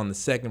houses on the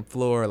second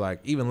floor, like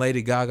even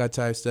Lady Gaga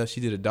type stuff. She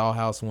did a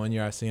Dollhouse one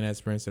year. I seen at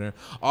Sprint Center.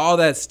 All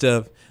that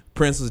stuff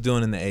Prince was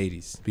doing in the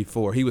 80s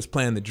before. He was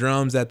playing the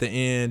drums at the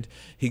end.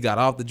 He got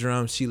off the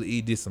drums. Sheila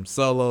E. did some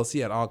solos. He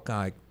had all kind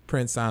of like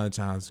Prince, Sign of the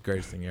Times, the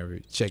greatest thing ever.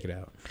 Check it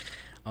out.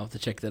 I'll have to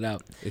check that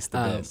out. It's the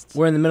best.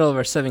 We're in the middle of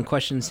our 7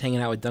 questions, hanging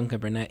out with Duncan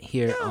Burnett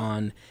here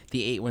on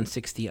the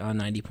 8160 on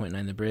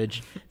 90.9 The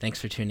Bridge. Thanks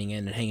for tuning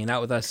in and hanging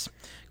out with us.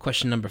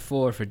 Question number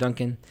 4 for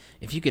Duncan.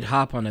 If you could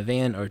hop on a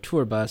van or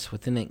tour bus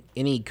with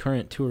any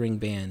current touring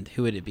band,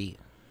 who would it be?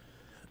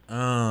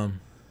 I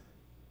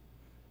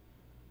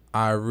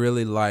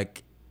really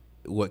like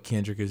what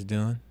Kendrick is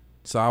doing.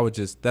 So I would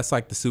that's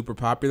like the super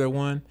popular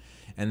one.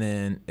 And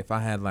then if I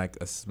had like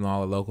a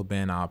smaller local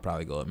band, I'll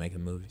probably go with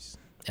Making Movies.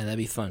 Yeah, that'd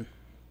be fun.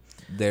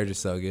 They're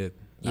just so good.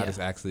 Yeah.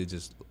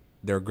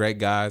 They're great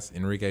guys.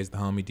 Enrique's the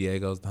homie.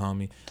 Diego's the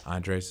homie.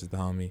 Andres is the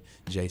homie.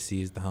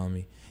 JC is the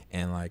homie.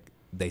 And like,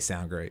 they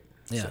sound great.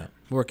 Yeah, So,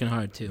 working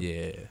hard too.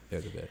 yeah,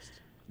 they're the best.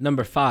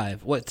 Number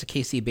 5, what's a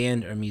KC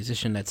band or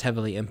musician that's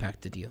heavily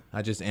impacted you?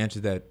 I just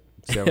answered that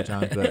several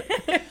times, but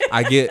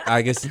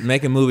I guess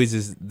Making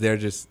Movies they're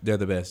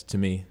the best to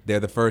me. They're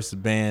the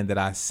first band that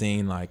I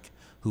seen like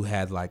who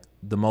had like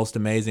the most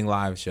amazing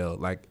live show.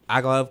 Like I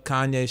love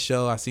Kanye's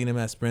show. I seen him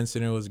at Sprint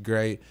Center. It was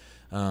great.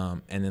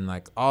 And then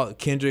like all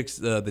Kendrick's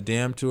the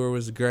Damn tour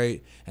was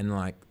great. And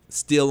like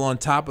still on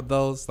top of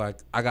those, like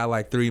I got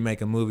like 3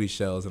 Making Movie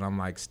shows, and I'm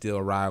like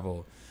still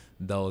rival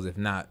those, if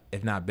not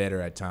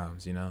better at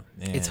times, you know.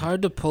 And It's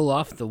hard to pull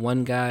off the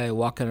one guy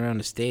walking around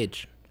the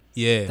stage.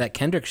 Yeah. That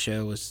Kendrick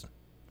show was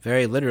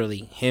very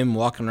literally him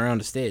walking around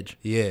the stage.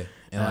 Yeah.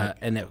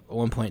 And at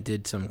one point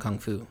did some kung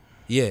fu.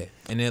 Yeah,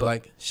 and then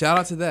like shout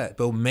out to that.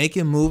 But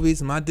Making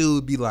Movies, my dude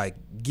would be like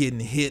getting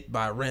hit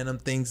by random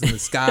things in the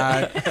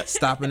sky,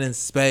 stopping in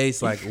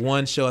space. Like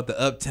one show at the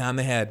Uptown,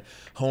 they had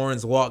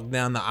horns walk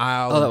down the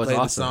aisle that and was play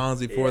awesome. the songs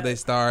before they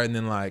start. And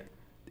then like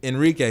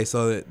Enrique,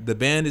 so the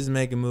band is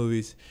Making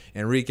Movies.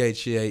 Enrique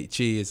Chi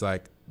is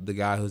like the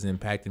guy who's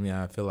impacted me,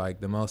 I feel like,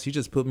 the most. He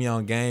just put me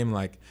on game,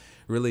 like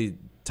really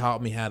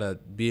taught me how to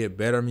be a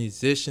better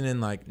musician,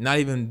 and like not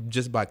even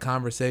just by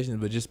conversations,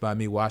 but just by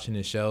me watching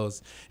his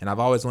shows. And I've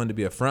always wanted to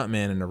be a front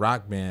man in a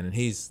rock band, and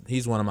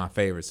he's one of my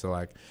favorites. So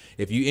like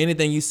if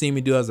anything you see me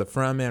do as a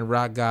front man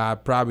rock guy, I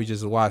probably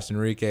just watched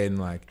Enrique and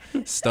like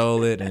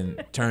stole it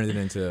and turned it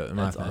into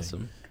my That's thing.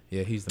 awesome.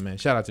 Yeah, he's the man.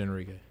 Shout out to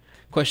Enrique.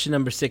 Question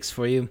number 6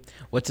 for you.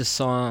 What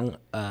song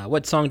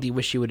do you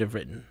wish you would have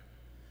written?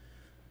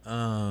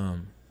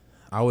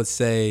 I would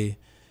say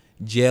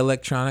J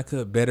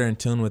Electronica, Better in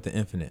Tune with the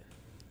Infinite.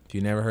 If you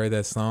never heard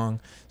that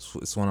song,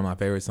 it's one of my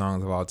favorite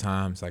songs of all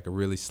time. It's like a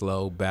really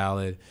slow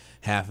ballad.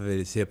 Half of it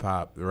is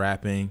hip-hop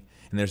rapping,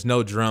 and there's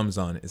no drums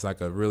on it. It's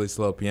like a really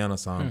slow piano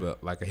song,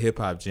 but like a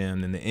hip-hop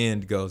jam. And the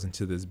end goes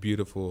into this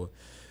beautiful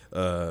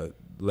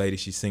lady.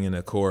 She's singing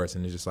a chorus,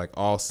 and it's just like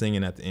all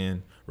singing at the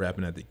end,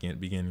 rapping at the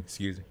beginning.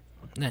 Excuse me.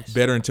 Nice.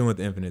 Better in Tune with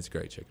the Infinite is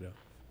great. Check it out.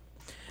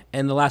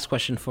 And the last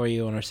question for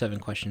you on our 7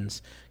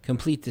 questions.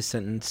 Complete this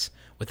sentence.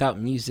 Without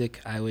music,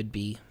 I would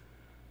be...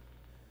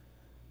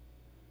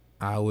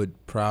 I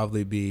would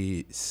probably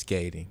be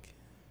skating,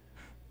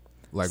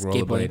 like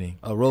Skateboarding. rollerblading.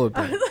 Oh,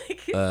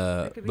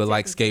 rollerblading. But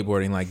like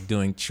skateboarding, like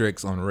doing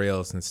tricks on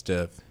rails and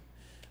stuff.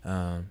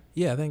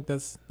 Yeah, I think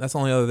that's the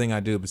only other thing I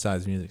do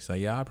besides music. So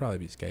yeah, I'll probably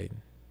be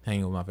skating,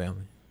 hanging with my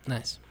family.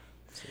 Nice.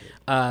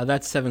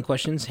 That's 7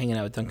 questions, hanging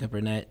out with Duncan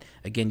Burnett.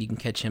 Again, you can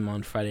catch him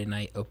on Friday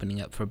night opening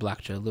up for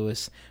Black Joe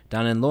Lewis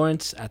down in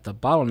Lawrence at the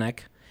Bottleneck.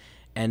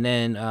 And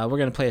then we're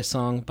going to play a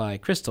song by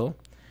Crystal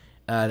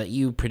that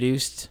you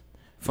produced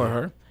for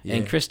her. Yeah.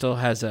 And Crystal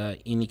has a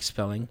unique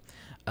spelling.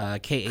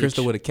 KH.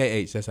 Crystal with a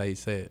KH. That's how you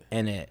say it.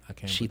 And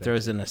she put that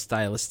throws in a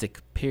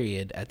stylistic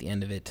period at the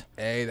end of it.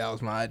 Hey, that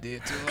was my idea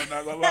too. I'm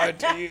not gonna lie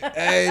to you.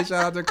 Hey,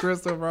 shout out to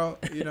Crystal, bro.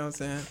 You know what I'm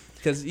saying?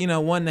 Because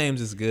one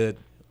names is good.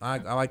 I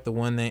like the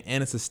one name,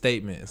 and it's a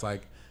statement. It's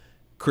like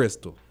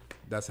Crystal.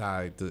 That's how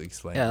I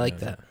explain. Yeah, it, I like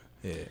that.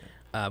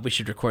 Yeah. We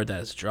should record that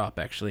as a drop,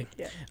 actually.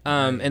 Yeah.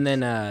 And then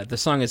the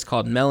song is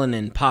called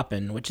Melanin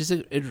Poppin', which is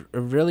a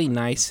really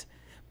nice,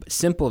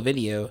 simple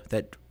video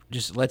that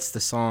just lets the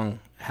song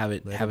have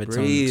its own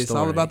story. It's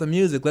all about the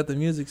music. Let the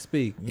music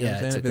speak. You know what I'm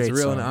saying? It's a if it's great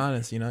real song. and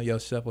honest, your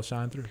stuff will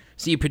shine through.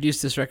 So you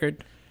produced this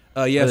record?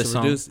 Yes,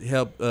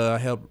 helped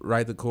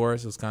write the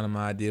chorus. It was kind of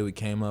my idea. We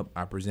came up,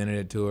 I presented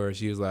it to her.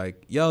 She was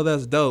like, "Yo,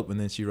 that's dope." And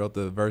then she wrote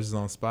the verses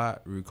on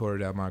spot,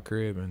 recorded at my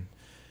crib, and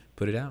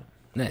put it out.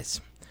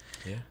 Nice.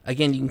 Yeah.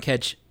 Again, you can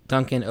catch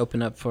Duncan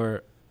open up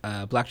for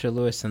Black Joe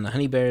Lewis and the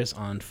Honey Bears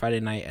on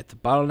Friday night at the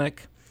Bottleneck.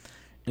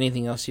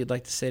 Anything else you'd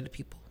like to say to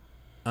people?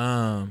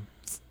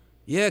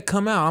 Yeah,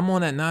 come out. I'm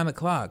on at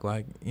 9:00.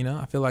 Like,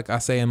 I feel like I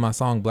say in my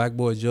song Black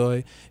Boy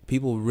Joy,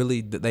 people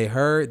really, they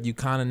heard, you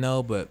kind of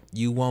know, but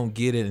you won't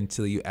get it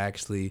until you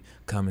actually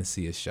come and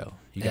see a show.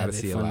 You got to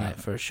see it fun live.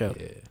 night for a show.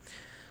 Yeah.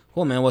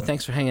 Cool, man. Well,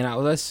 thanks for hanging out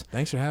with us.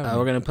 Thanks for having me.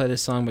 We're going to play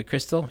this song by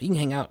Crystal. You can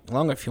hang out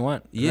longer if you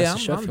want. Yeah,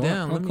 I'm I'm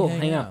down. Oh, Let me cool.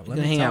 hang out. You Let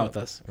can me hang out talk.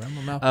 with us. Run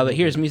my mouth a But little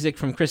here's bit. music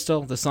from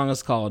Crystal. The song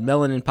is called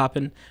Melanin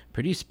Poppin',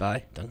 produced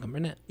by Duncan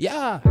Burnett.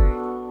 Yeah.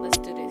 Let's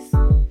do this.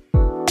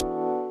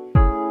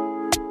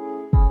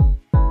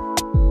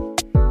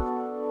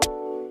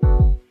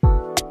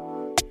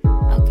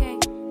 Okay,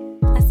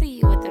 I see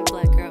you with that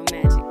black girl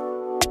magic.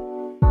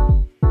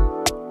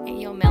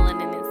 And your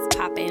melanin is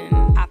popping,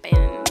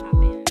 popping,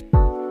 popping.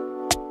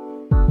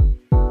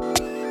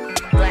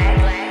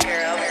 Black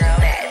girl,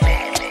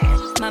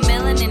 my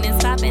melanin is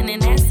popping,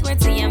 and I swear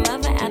to your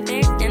mother out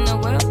there in the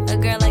world, a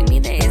girl like me,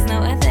 there is no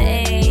other.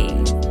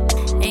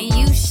 And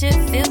you should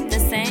feel the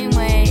same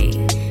way.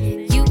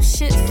 You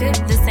should feel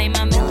the same.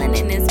 My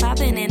melanin is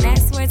popping, and I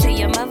swear to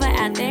your mother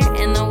out there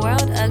in the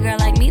world, a girl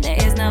like me, there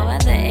is no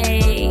other.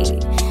 And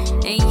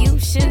you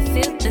should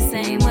feel the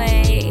same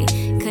way,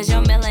 'cause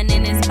your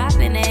melanin is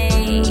popping.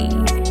 Hey,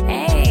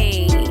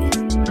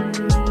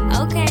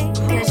 okay,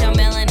 'cause your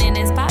melanin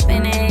is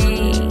popping.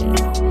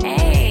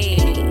 Hey,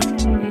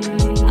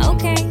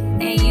 okay,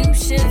 and you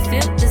should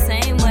feel the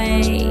same way.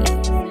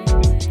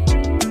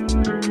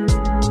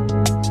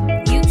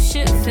 You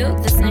should feel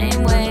the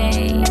same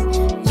way.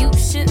 You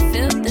should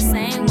feel the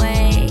same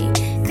way,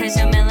 'cause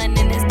your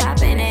melanin is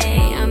popping.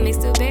 I'm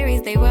mixed with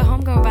berries, they were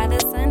homegrown by the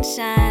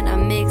sunshine.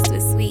 I'm mixed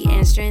with sweet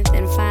and strength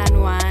and fine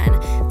wine.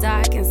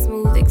 Dark and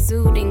smooth,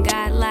 exuding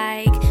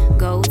godlike.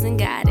 Golds and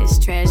goddess,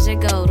 treasure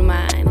gold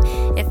mine.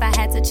 If I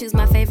had to choose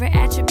my favorite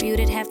attribute,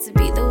 it'd have to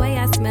be the way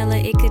I smell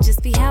it. It could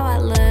just be how I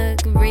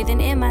look,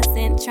 breathing in my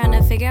scent, trying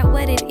to figure out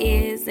what it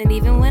is. And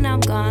even when I'm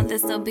gone, there'll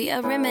still be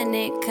a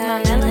remnant,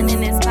 'cause my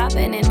melanin is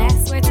popping. And I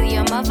swear to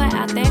your mother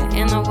out there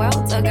in the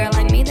world, a girl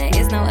like me, there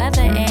is no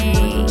other.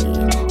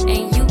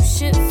 And you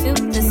should feel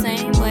the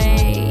same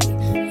way.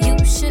 You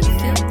should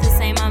feel the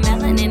same. My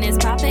melanin is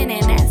popping,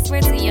 and I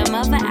swear to your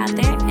mother out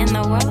there in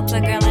the world, a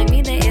girl like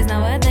me, there is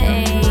no other.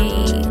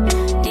 And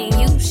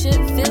you should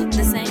feel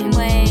the same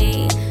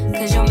way,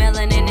 'cause your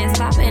melanin is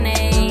popping.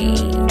 Hey,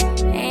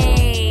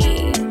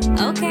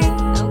 okay,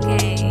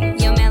 okay,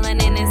 your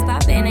melanin is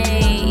popping.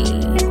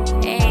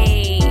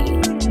 Hey,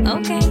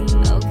 okay,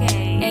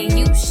 okay, and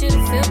you should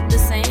feel the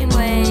same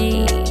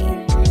way,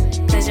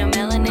 'cause your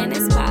melanin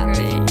is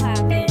popping.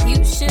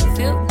 You should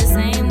feel the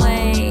same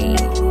way.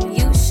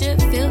 You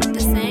should feel the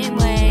same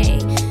way,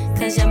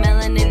 'cause your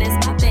melanin is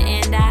popping.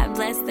 And I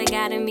bless the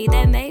God in me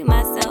that made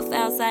myself.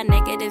 Outside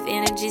negative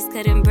energies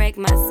couldn't break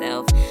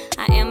myself.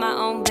 I am my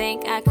own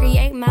bank, I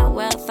create my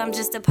wealth. I'm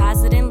just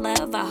depositing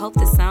love, I hope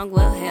the song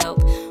will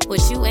help.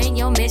 With you and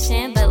your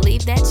mission,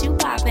 believe that you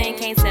poppin'.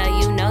 Can't tell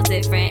you no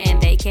different, and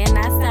they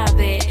cannot stop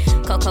it.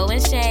 Cocoa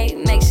and shade,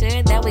 make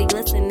sure that we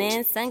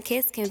glistening. Sun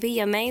kiss can be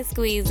your main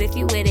squeeze if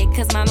you with it,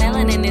 'cause my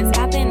melanin is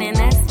popping. And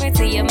I swear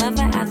to your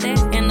mother out there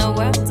in the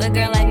world, a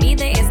girl like me,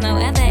 there is no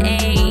other.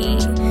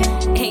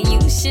 And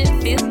you should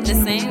feel the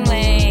same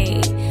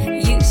way.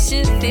 You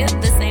should feel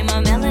the same.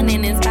 My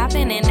melanin is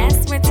popping, and I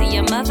swear to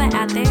your mother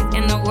out there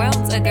in the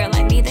world, a girl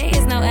like me, there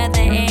is no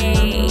other.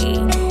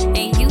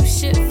 And you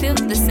should feel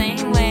the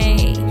same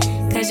way,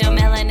 'cause your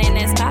melanin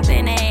is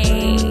popping.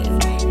 Hey,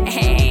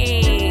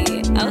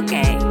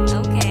 okay,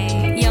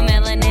 okay, your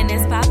melanin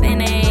is popping.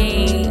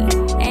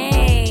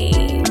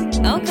 Hey,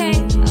 okay,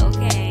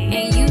 okay,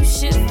 and you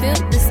should feel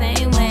the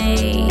same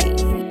way,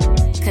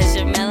 'cause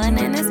your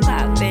melanin is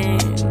popping.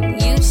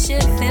 You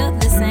should feel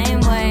the same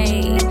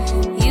way.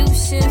 You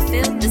should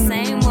feel the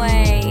same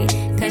way,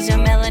 'cause your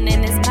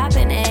melanin is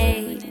popping.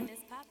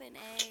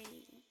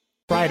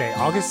 Friday,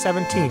 August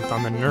 17th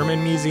on the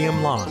Nerman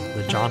Museum lawn,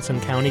 the Johnson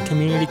County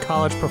Community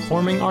College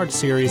Performing Arts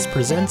Series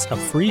presents a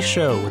free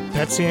show with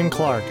Betsy and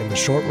Clark and the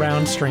Short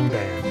Round String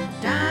Band.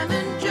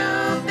 Diamond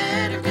Joe,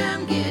 better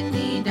come get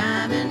me,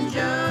 Diamond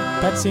Joe.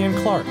 Betsy and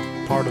Clark,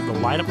 part of the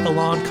Light Up the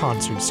Lawn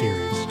concert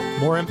series.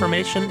 More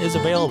information is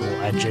available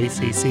at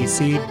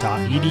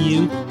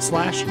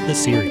jccc.edu/the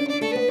series.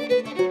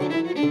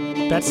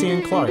 Betsy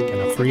and Clark in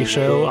a free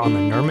show on the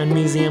Nerman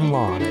Museum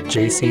lawn at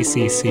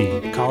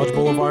JCCC, College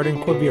Boulevard in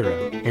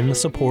Quivira, in the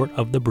support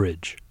of The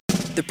Bridge.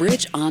 The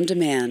Bridge on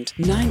Demand,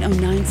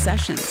 909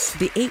 Sessions,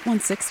 the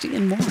 8160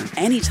 and more.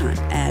 Anytime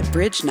at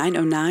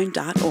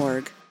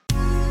bridge909.org.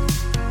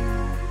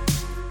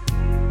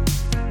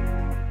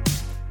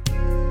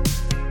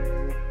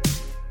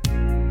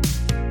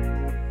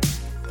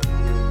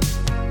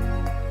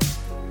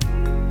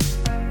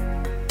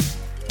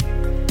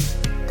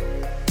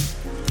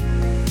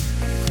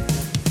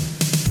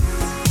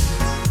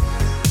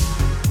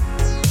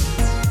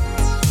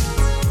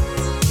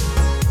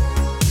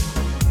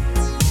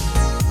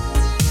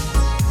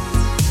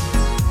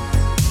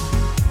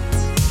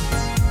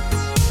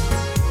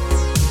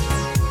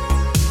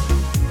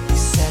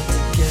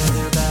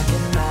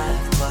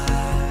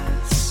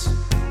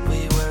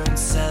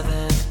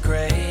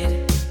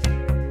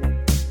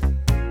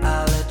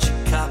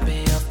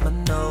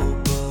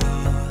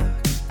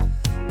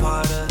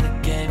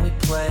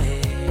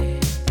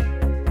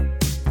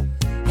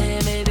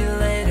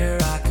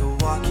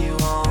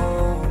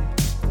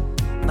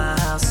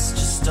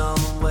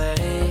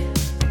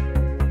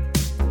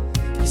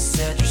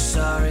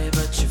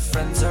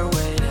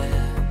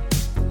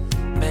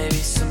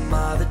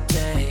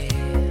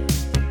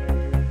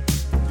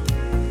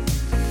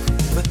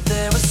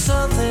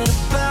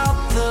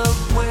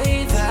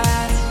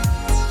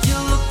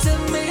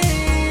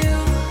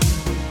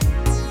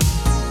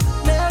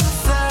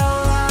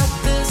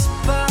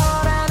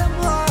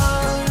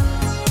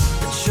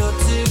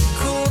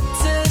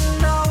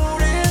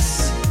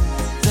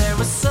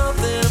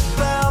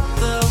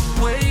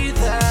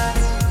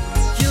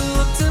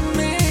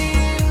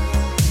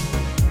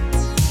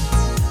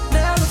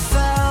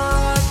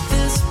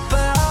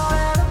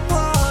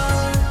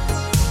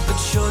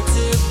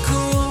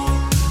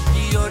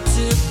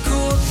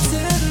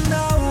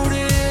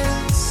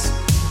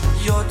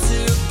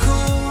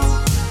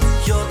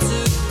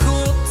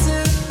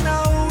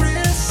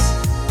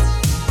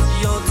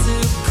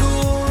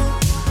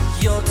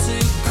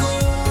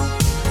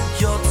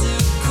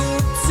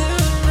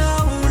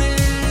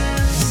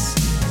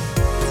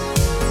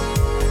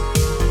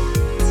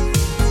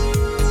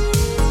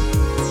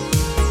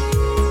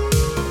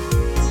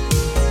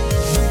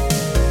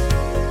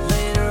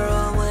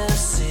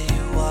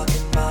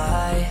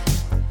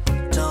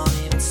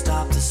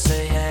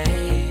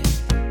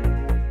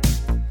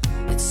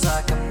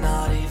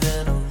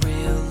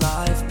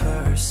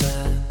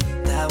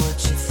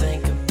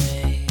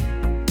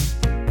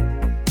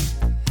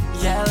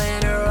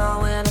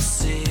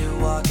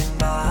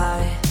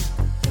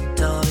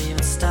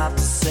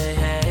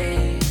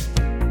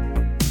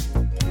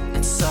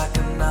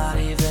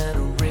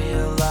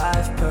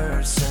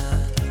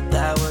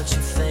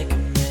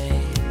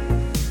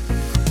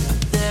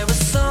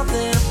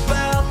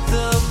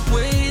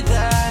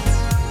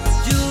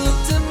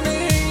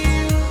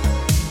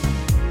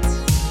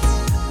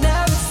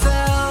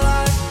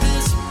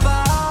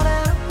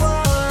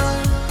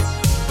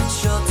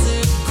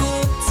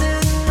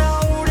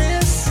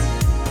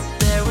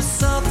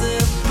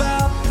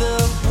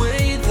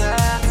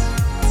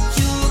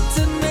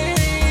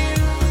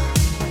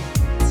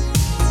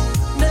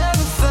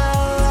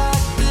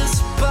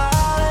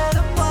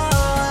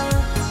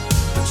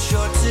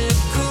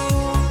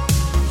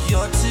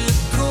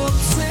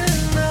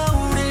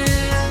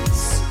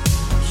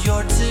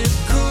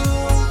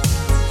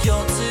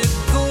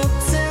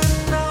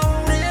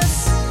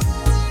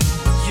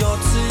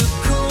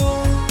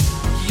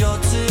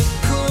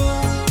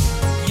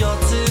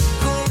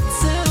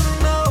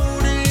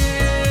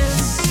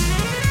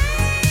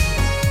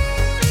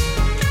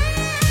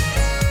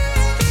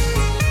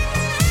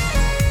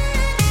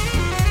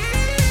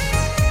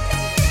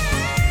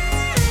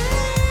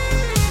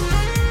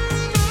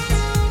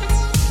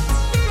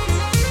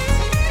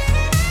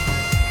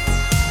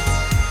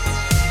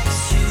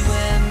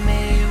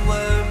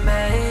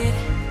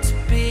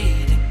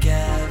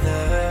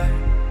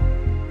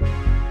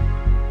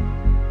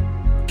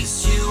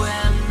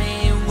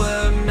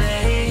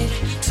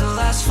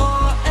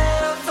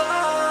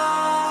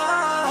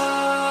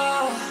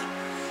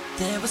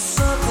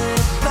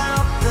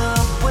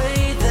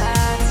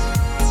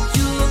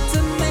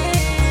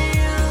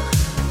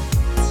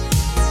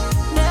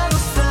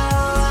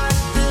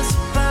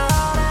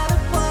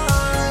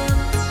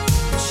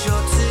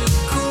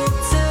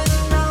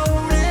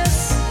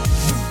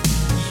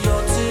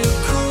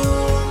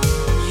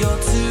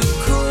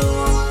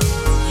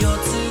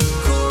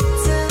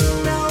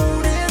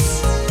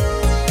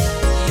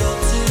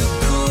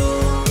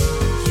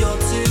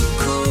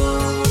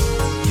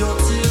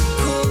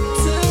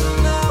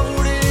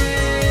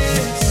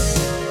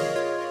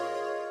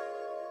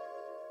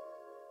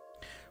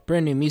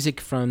 Brand new music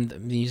from the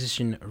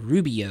musician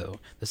Rubio.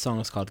 The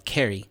song is called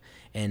Carrie,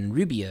 and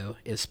Rubio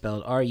is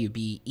spelled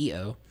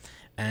R-U-B-E-O,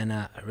 and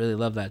I really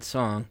love that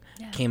song.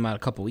 Yeah. Came out a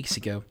couple weeks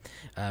ago.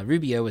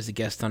 Rubio was a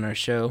guest on our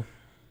show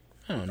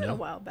don't know, a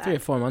while back. 3 or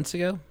 4 months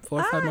ago, 4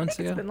 or 5 I months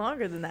think ago. It's been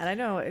longer than that. I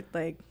know it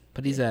like.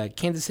 But he's a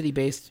Kansas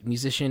City-based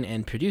musician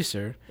and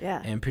producer.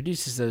 Yeah. And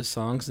produces those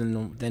songs,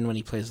 and then when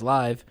he plays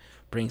live,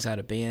 brings out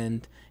a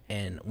band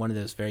and one of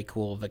those very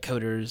cool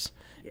vocoders,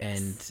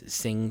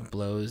 and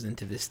blows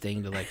into this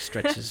thing to like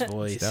stretch his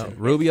voice. And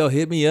Rubio,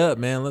 hit me up,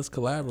 man. Let's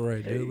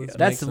collaborate, dude. Let's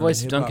that's make the some voice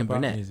of hip-hop Duncan pop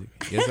Burnett. music.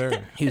 Yes,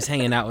 sir. He was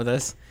hanging out with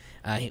us.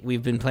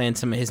 We've been playing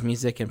some of his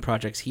music and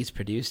projects he's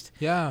produced.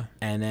 Yeah.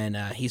 And then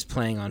he's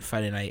playing on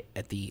Friday night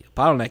at the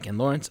Bottleneck in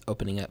Lawrence,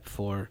 opening up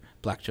for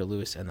Black Joe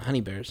Lewis and the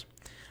Honey Bears.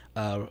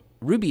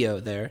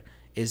 Rubio there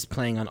is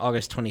playing on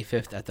August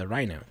 25th at the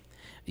Rhino.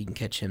 You can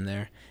catch him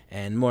there.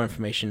 And more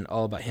information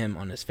all about him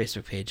on his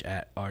Facebook page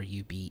at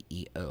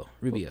RUBEO.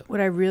 Rubio. What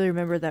I really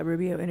remember that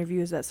Rubio interview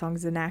is that song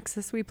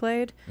Xanaxis we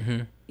played.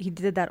 Mm-hmm. He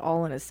did that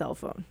all on his cell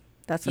phone.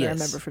 That's what I Yes.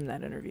 remember from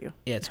that interview.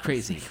 Yeah, it's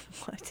crazy.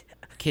 What?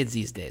 Kids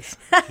these days.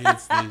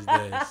 Kids these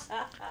days.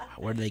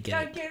 Where do they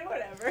get it? Kid,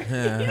 whatever.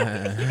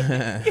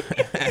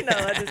 You're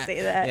not allowed to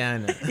say that. Yeah, I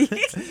know.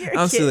 You're a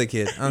I'm still a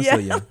kid. kid. I'm still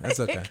young.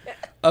 That's okay.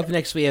 Up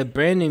next, we have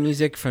brand new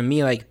music from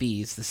Me Like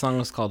Bees. The song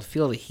is called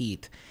Feel the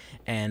Heat.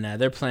 And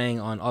they're playing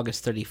on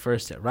August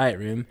 31st at Riot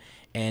Room.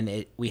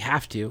 And we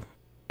have to,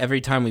 every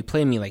time we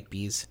play Me Like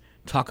Bees,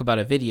 talk about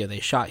a video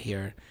they shot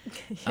here.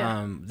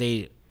 Yeah.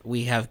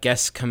 We have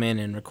guests come in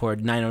and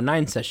record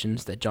 909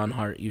 sessions that John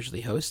Hart usually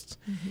hosts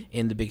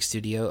in the big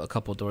studio a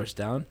couple doors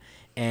down.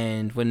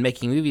 And when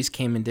Making Movies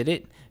came and did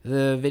it,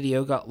 the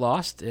video got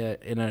lost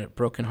in a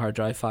broken hard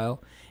drive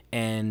file,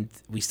 and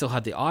we still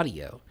had the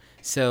audio.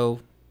 So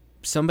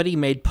somebody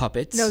made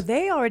puppets. No,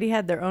 they already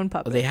had their own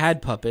puppets. They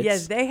had puppets.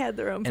 Yes, they had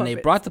their own and puppets. they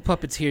brought the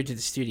puppets here to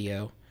the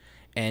studio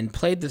and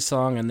played the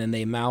song, and then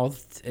they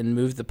mouthed and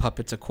moved the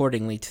puppets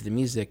accordingly to the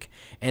music.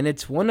 And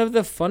it's one of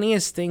the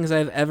funniest things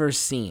I've ever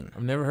seen.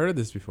 I've never heard of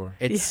this before.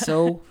 It's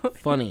so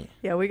funny.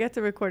 Yeah, we got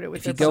to record it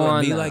with If you their go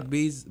puppets. on Me Like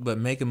Bees, but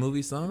make a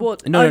movie song? Well,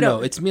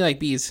 No. It's Me Like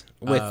Bees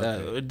with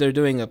okay. they're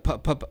doing a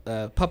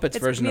puppets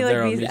It's version Me of Like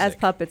their own Bees music. as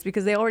puppets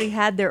because they already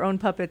had their own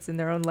puppets and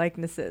their own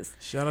likenesses.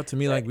 Shout out to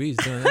Me Like Bees.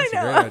 Doing I that's know.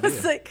 a I great was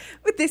idea. like,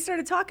 but they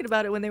started talking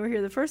about it when they were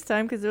here the first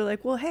time because they're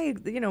like, well, hey,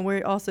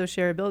 we also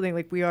share a building.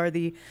 Like, we are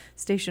the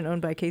station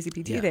owned by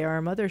KCPT. Yeah. They are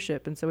our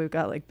mothership. And so we've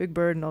got like Big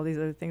Bird and all these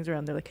other things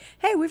around. They're like,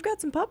 hey, we've got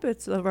some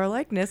puppets of our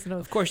likeness. And I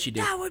was, Of course you do.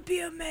 that would be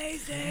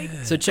amazing.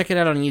 So check it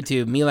out on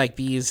YouTube, Me Like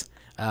Bees,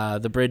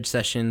 the Bridge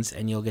sessions,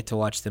 and you'll get to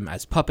watch them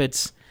as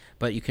puppets.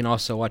 But you can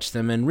also watch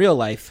them in real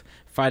life,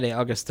 Friday,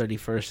 August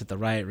 31st at the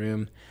Riot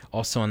Room.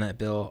 Also on that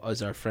bill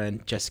is our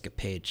friend Jessica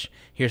Page.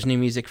 Here's new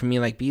music from Me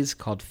Like Bees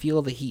called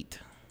Feel the Heat.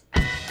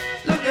 Look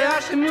at how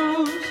she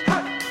moves.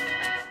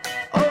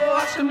 Oh,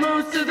 how she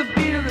moves to the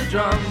beat of the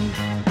drum.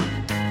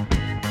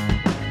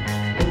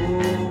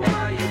 Oh,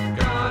 why you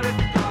gotta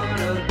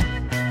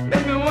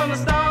make me wanna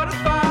start a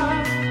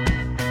fire.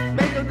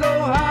 Make her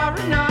go higher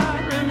and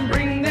higher and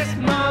bring this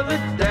mother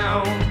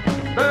down.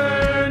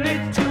 Burn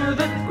it to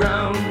the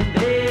ground.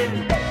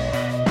 Then,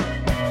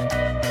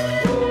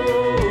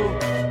 oh,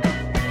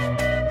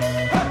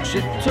 she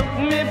took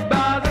me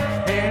by the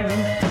hand.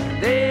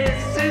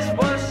 This is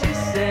what she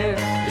said.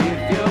 If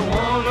you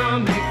wanna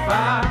make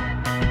fire,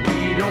 we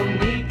don't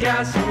need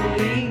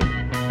gasoline.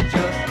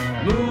 Just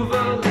move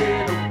a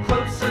little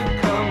closer,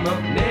 come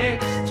up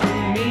next to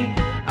me.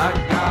 I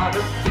got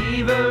a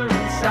fever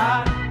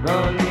inside,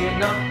 running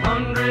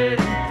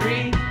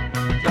 103.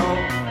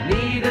 Don't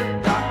need a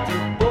doctor,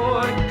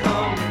 boy,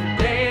 come and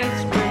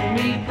dance with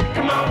me.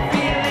 Come on,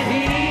 feel the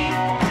heat.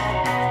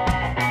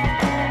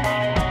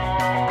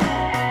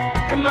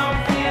 Come on,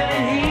 feel the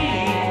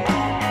heat.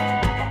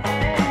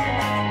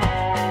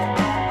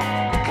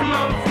 Come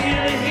on,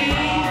 feel the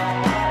heat.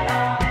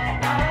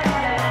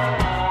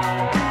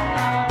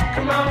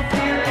 Come on,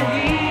 feel the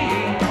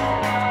heat.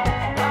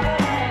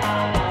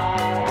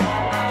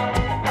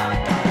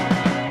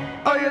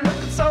 Oh, you're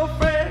looking so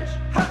fresh.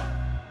 Ha.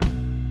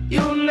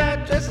 You and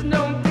that dress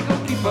don't think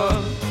I'll keep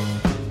up.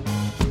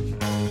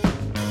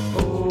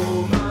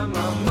 Oh, my.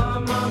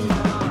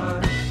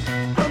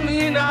 Put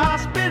me in the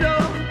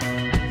hospital.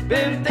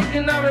 Been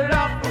thinking of it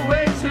all for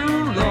way too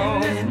long.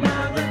 Burn this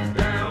mother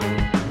down.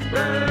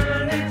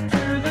 Burn it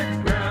to the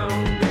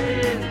ground.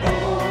 And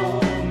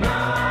oh, my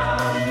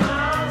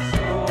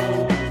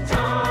soul.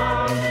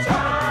 Tom.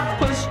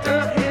 Pushed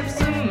her hips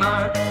in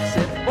mine.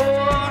 Said,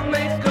 boy,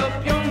 make up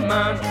your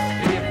mind.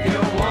 If you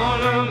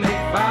wanna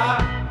make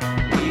fire,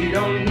 we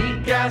don't need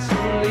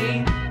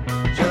gasoline.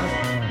 Just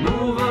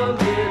move a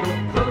little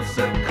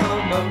closer,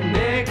 come up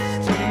next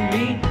to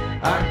me.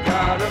 I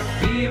got a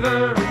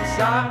fever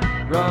inside,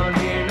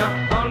 running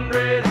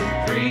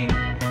 103.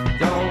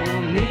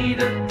 Don't need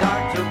a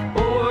doctor,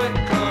 boy,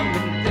 come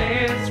and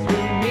dance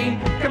with me.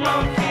 Come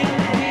on, feel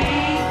the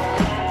heat.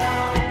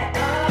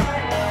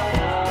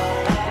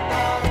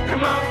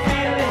 Come on,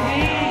 feel the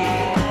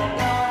heat.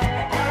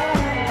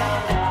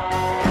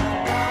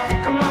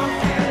 Come on,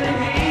 feel the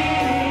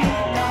heat.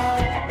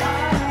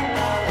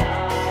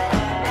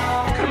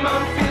 Come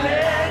on, feel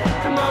it.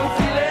 Come on,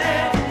 feel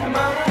it. Come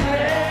on, feel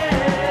it.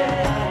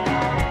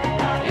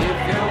 If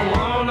you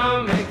wanna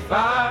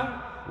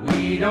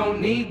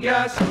need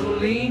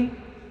gasoline.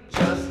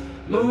 Just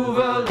move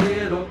a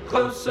little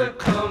closer,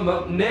 come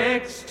up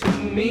next to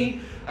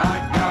me. I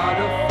got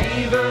a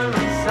fever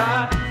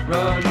inside,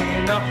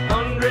 running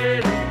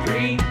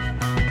 103.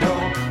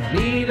 Don't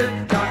need a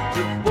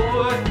doctor,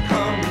 boy,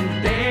 come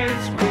and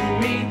dance with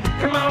me.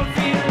 Come on,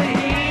 feel the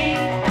heat.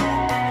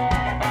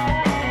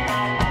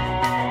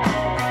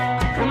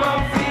 Come on,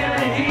 feel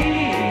the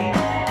heat.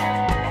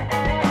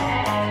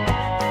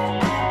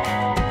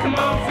 Come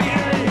on,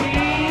 feel the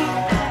heat.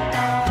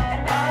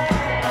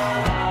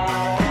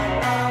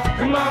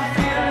 Come on,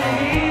 feel the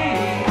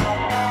heat.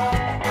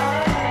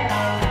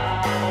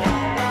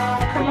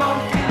 Come on,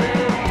 feel the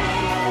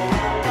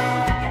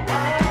heat.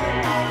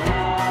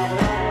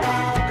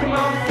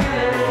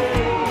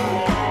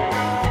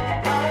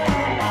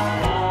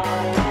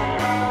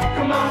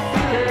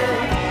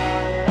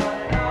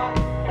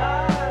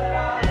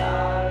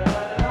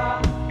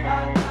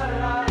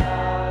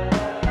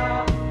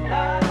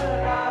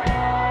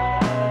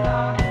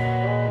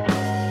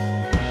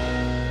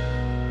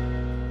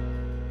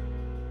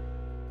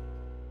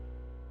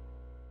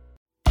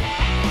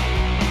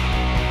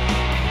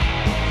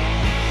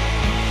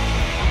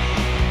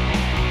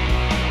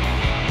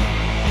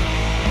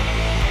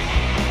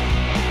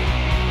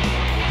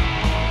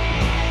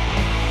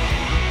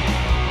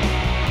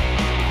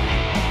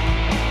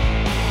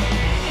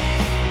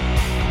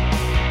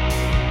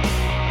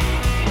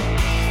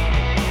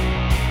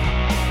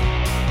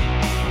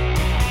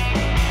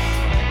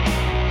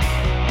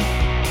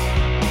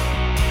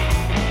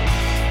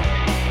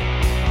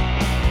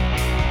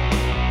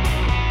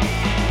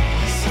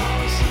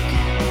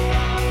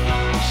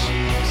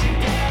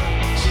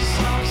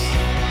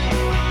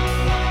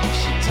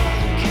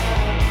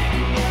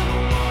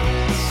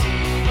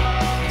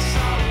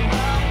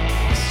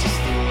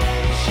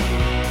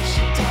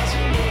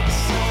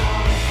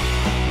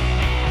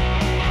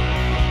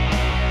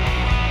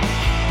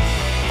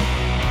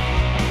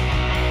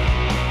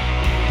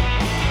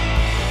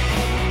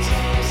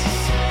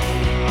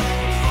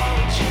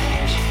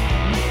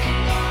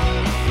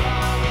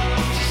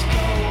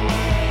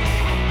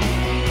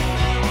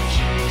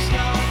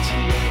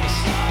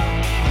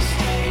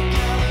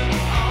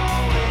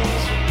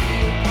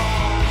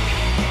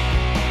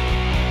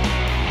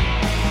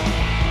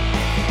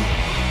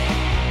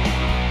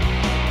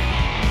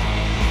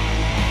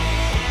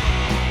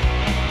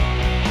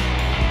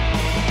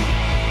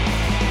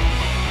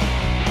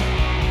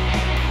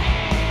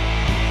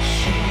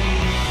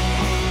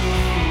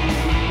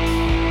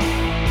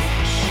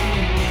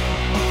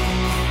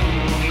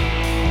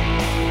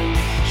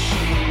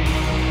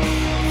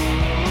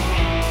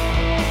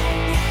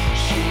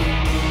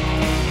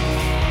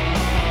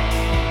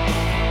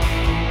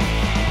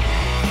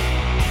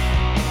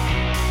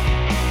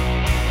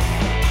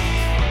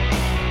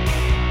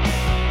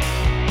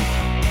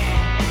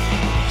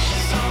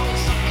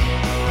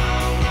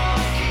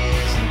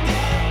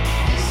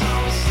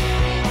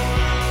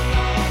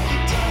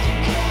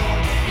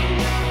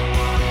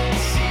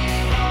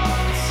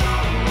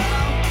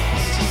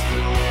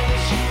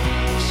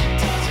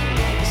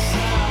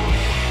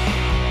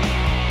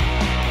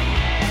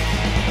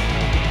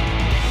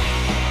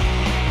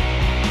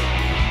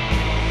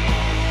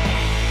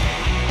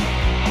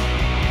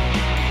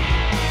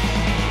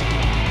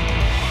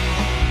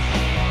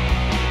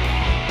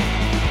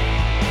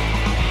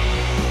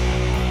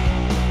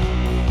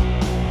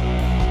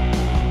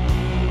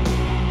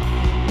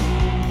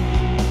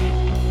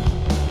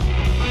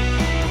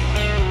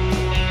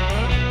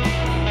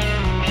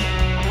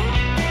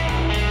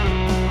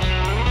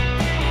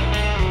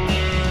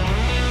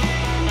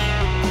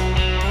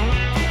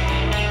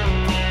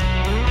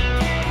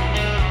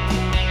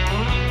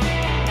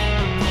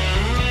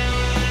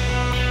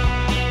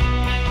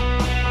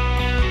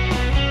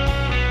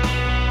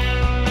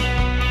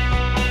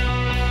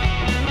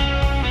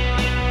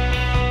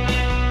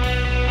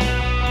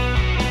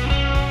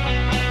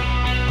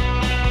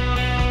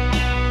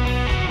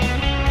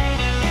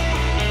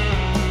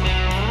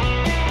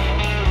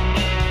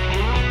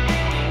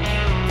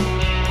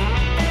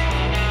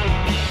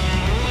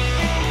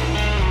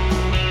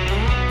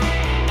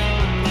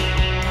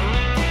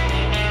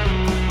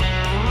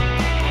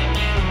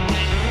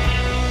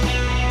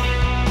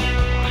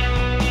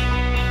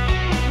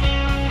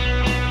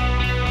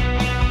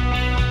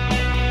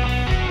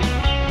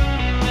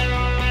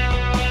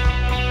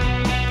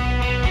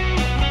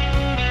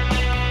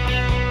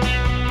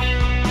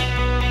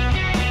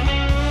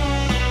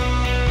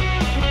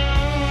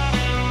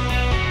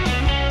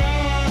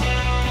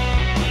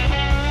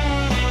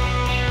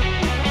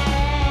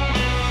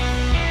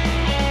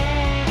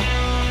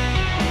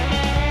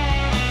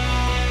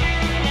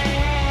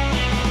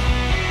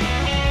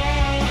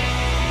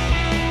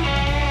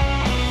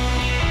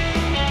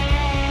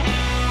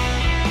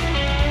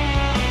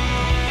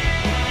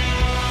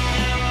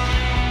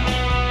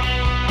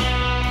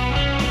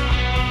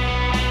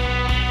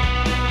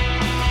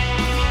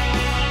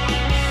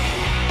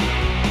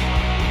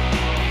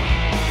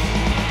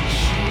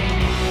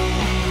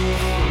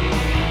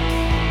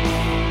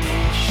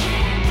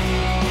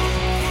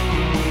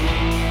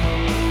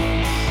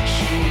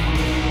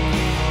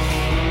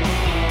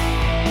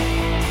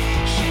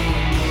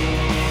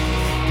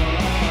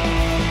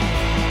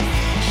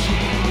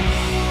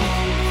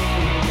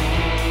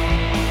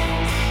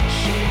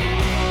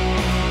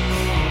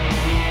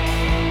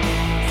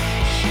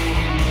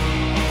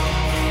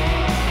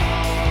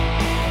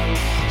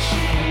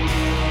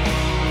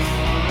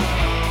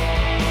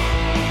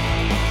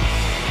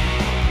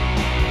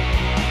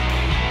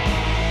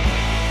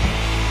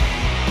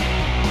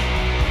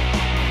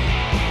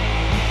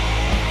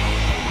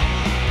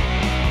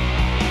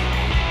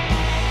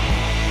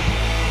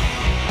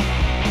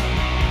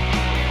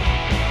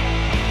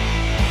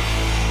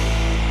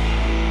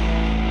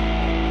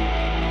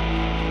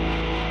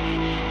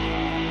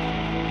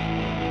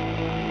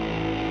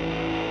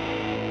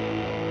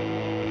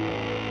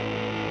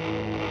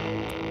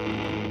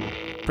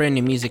 brand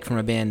new music from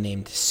a band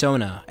named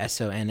Sona,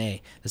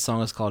 S-O-N-A. The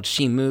song is called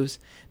She Moves.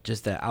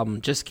 The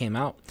album just came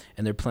out,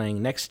 and they're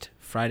playing next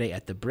Friday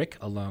at the Brick,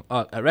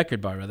 at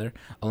Record Bar rather,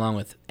 along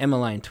with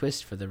Emmeline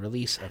Twist for the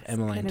release of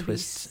Emmeline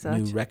Twist's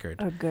new record.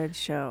 A good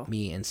show.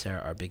 Me and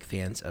Sarah are big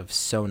fans of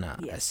Sona,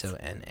 Yes.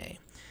 S-O-N-A.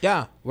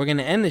 Yeah. We're going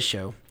to end the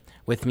show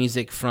with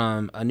music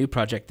from a new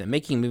project that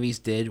Making Movies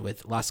did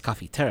with Las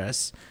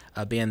Cafeteras,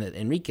 a band that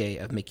Enrique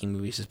of Making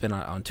Movies has been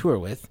on tour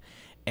with.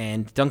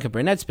 And Duncan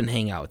Burnett's been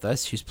hanging out with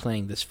us, who's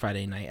playing this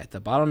Friday night at the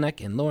Bottleneck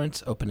in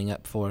Lawrence, opening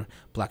up for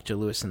Black Joe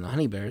Lewis and the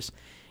Honey Bears.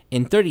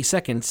 In 30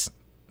 seconds,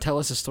 tell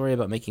us a story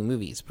about Making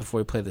Movies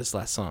before we play this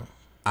last song.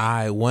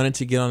 I wanted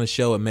to get on the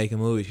show at Making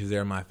Movies because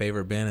they're my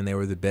favorite band and they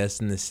were the best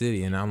in the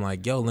city. And I'm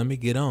like, yo, let me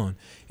get on.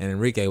 And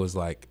Enrique was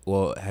like,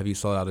 well, have you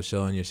sold out a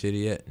show in your city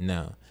yet?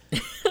 No.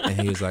 And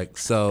he was like,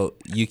 so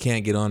you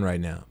can't get on right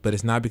now. But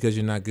it's not because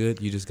you're not good.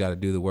 You just got to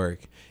do the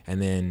work.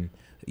 And then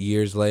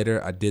years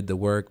later, I did the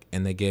work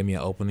and they gave me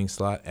an opening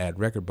slot at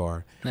Record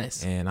Bar.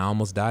 Nice. And I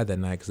almost died that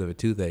night because of a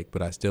toothache,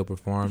 but I still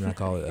performed. I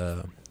call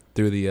it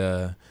through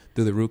the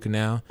root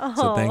canal.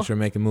 So thanks for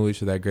Making Movies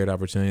for that great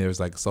opportunity. There was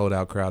like a sold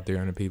out crowd,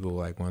 300 people,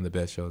 like one of the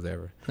best shows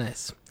ever.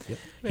 Nice. Yep.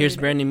 Here's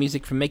brand new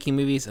music from Making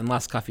Movies and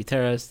Las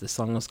Cafeteras. The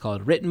song is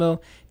called Ritmo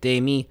de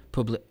mi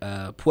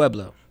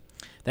Pueblo.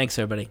 Thanks,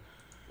 everybody.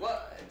 1,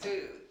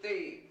 2,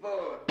 3,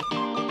 4.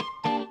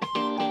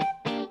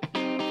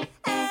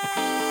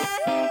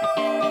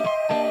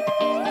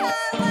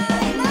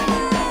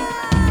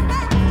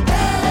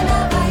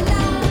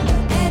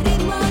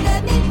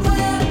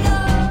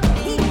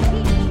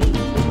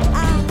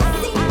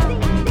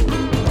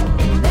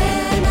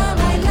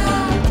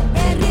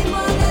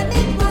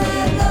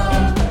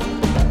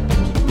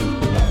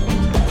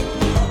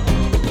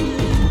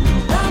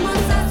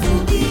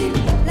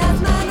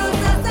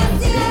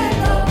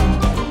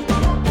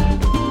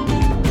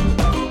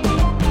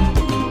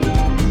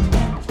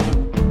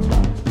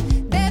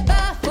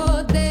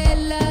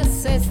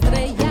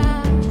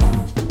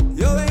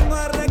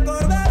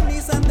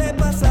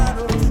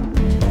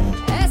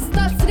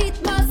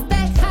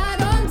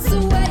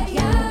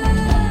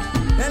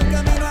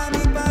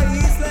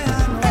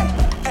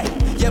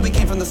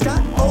 The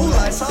sky, oh,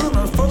 lights on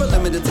us for a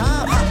limited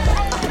time.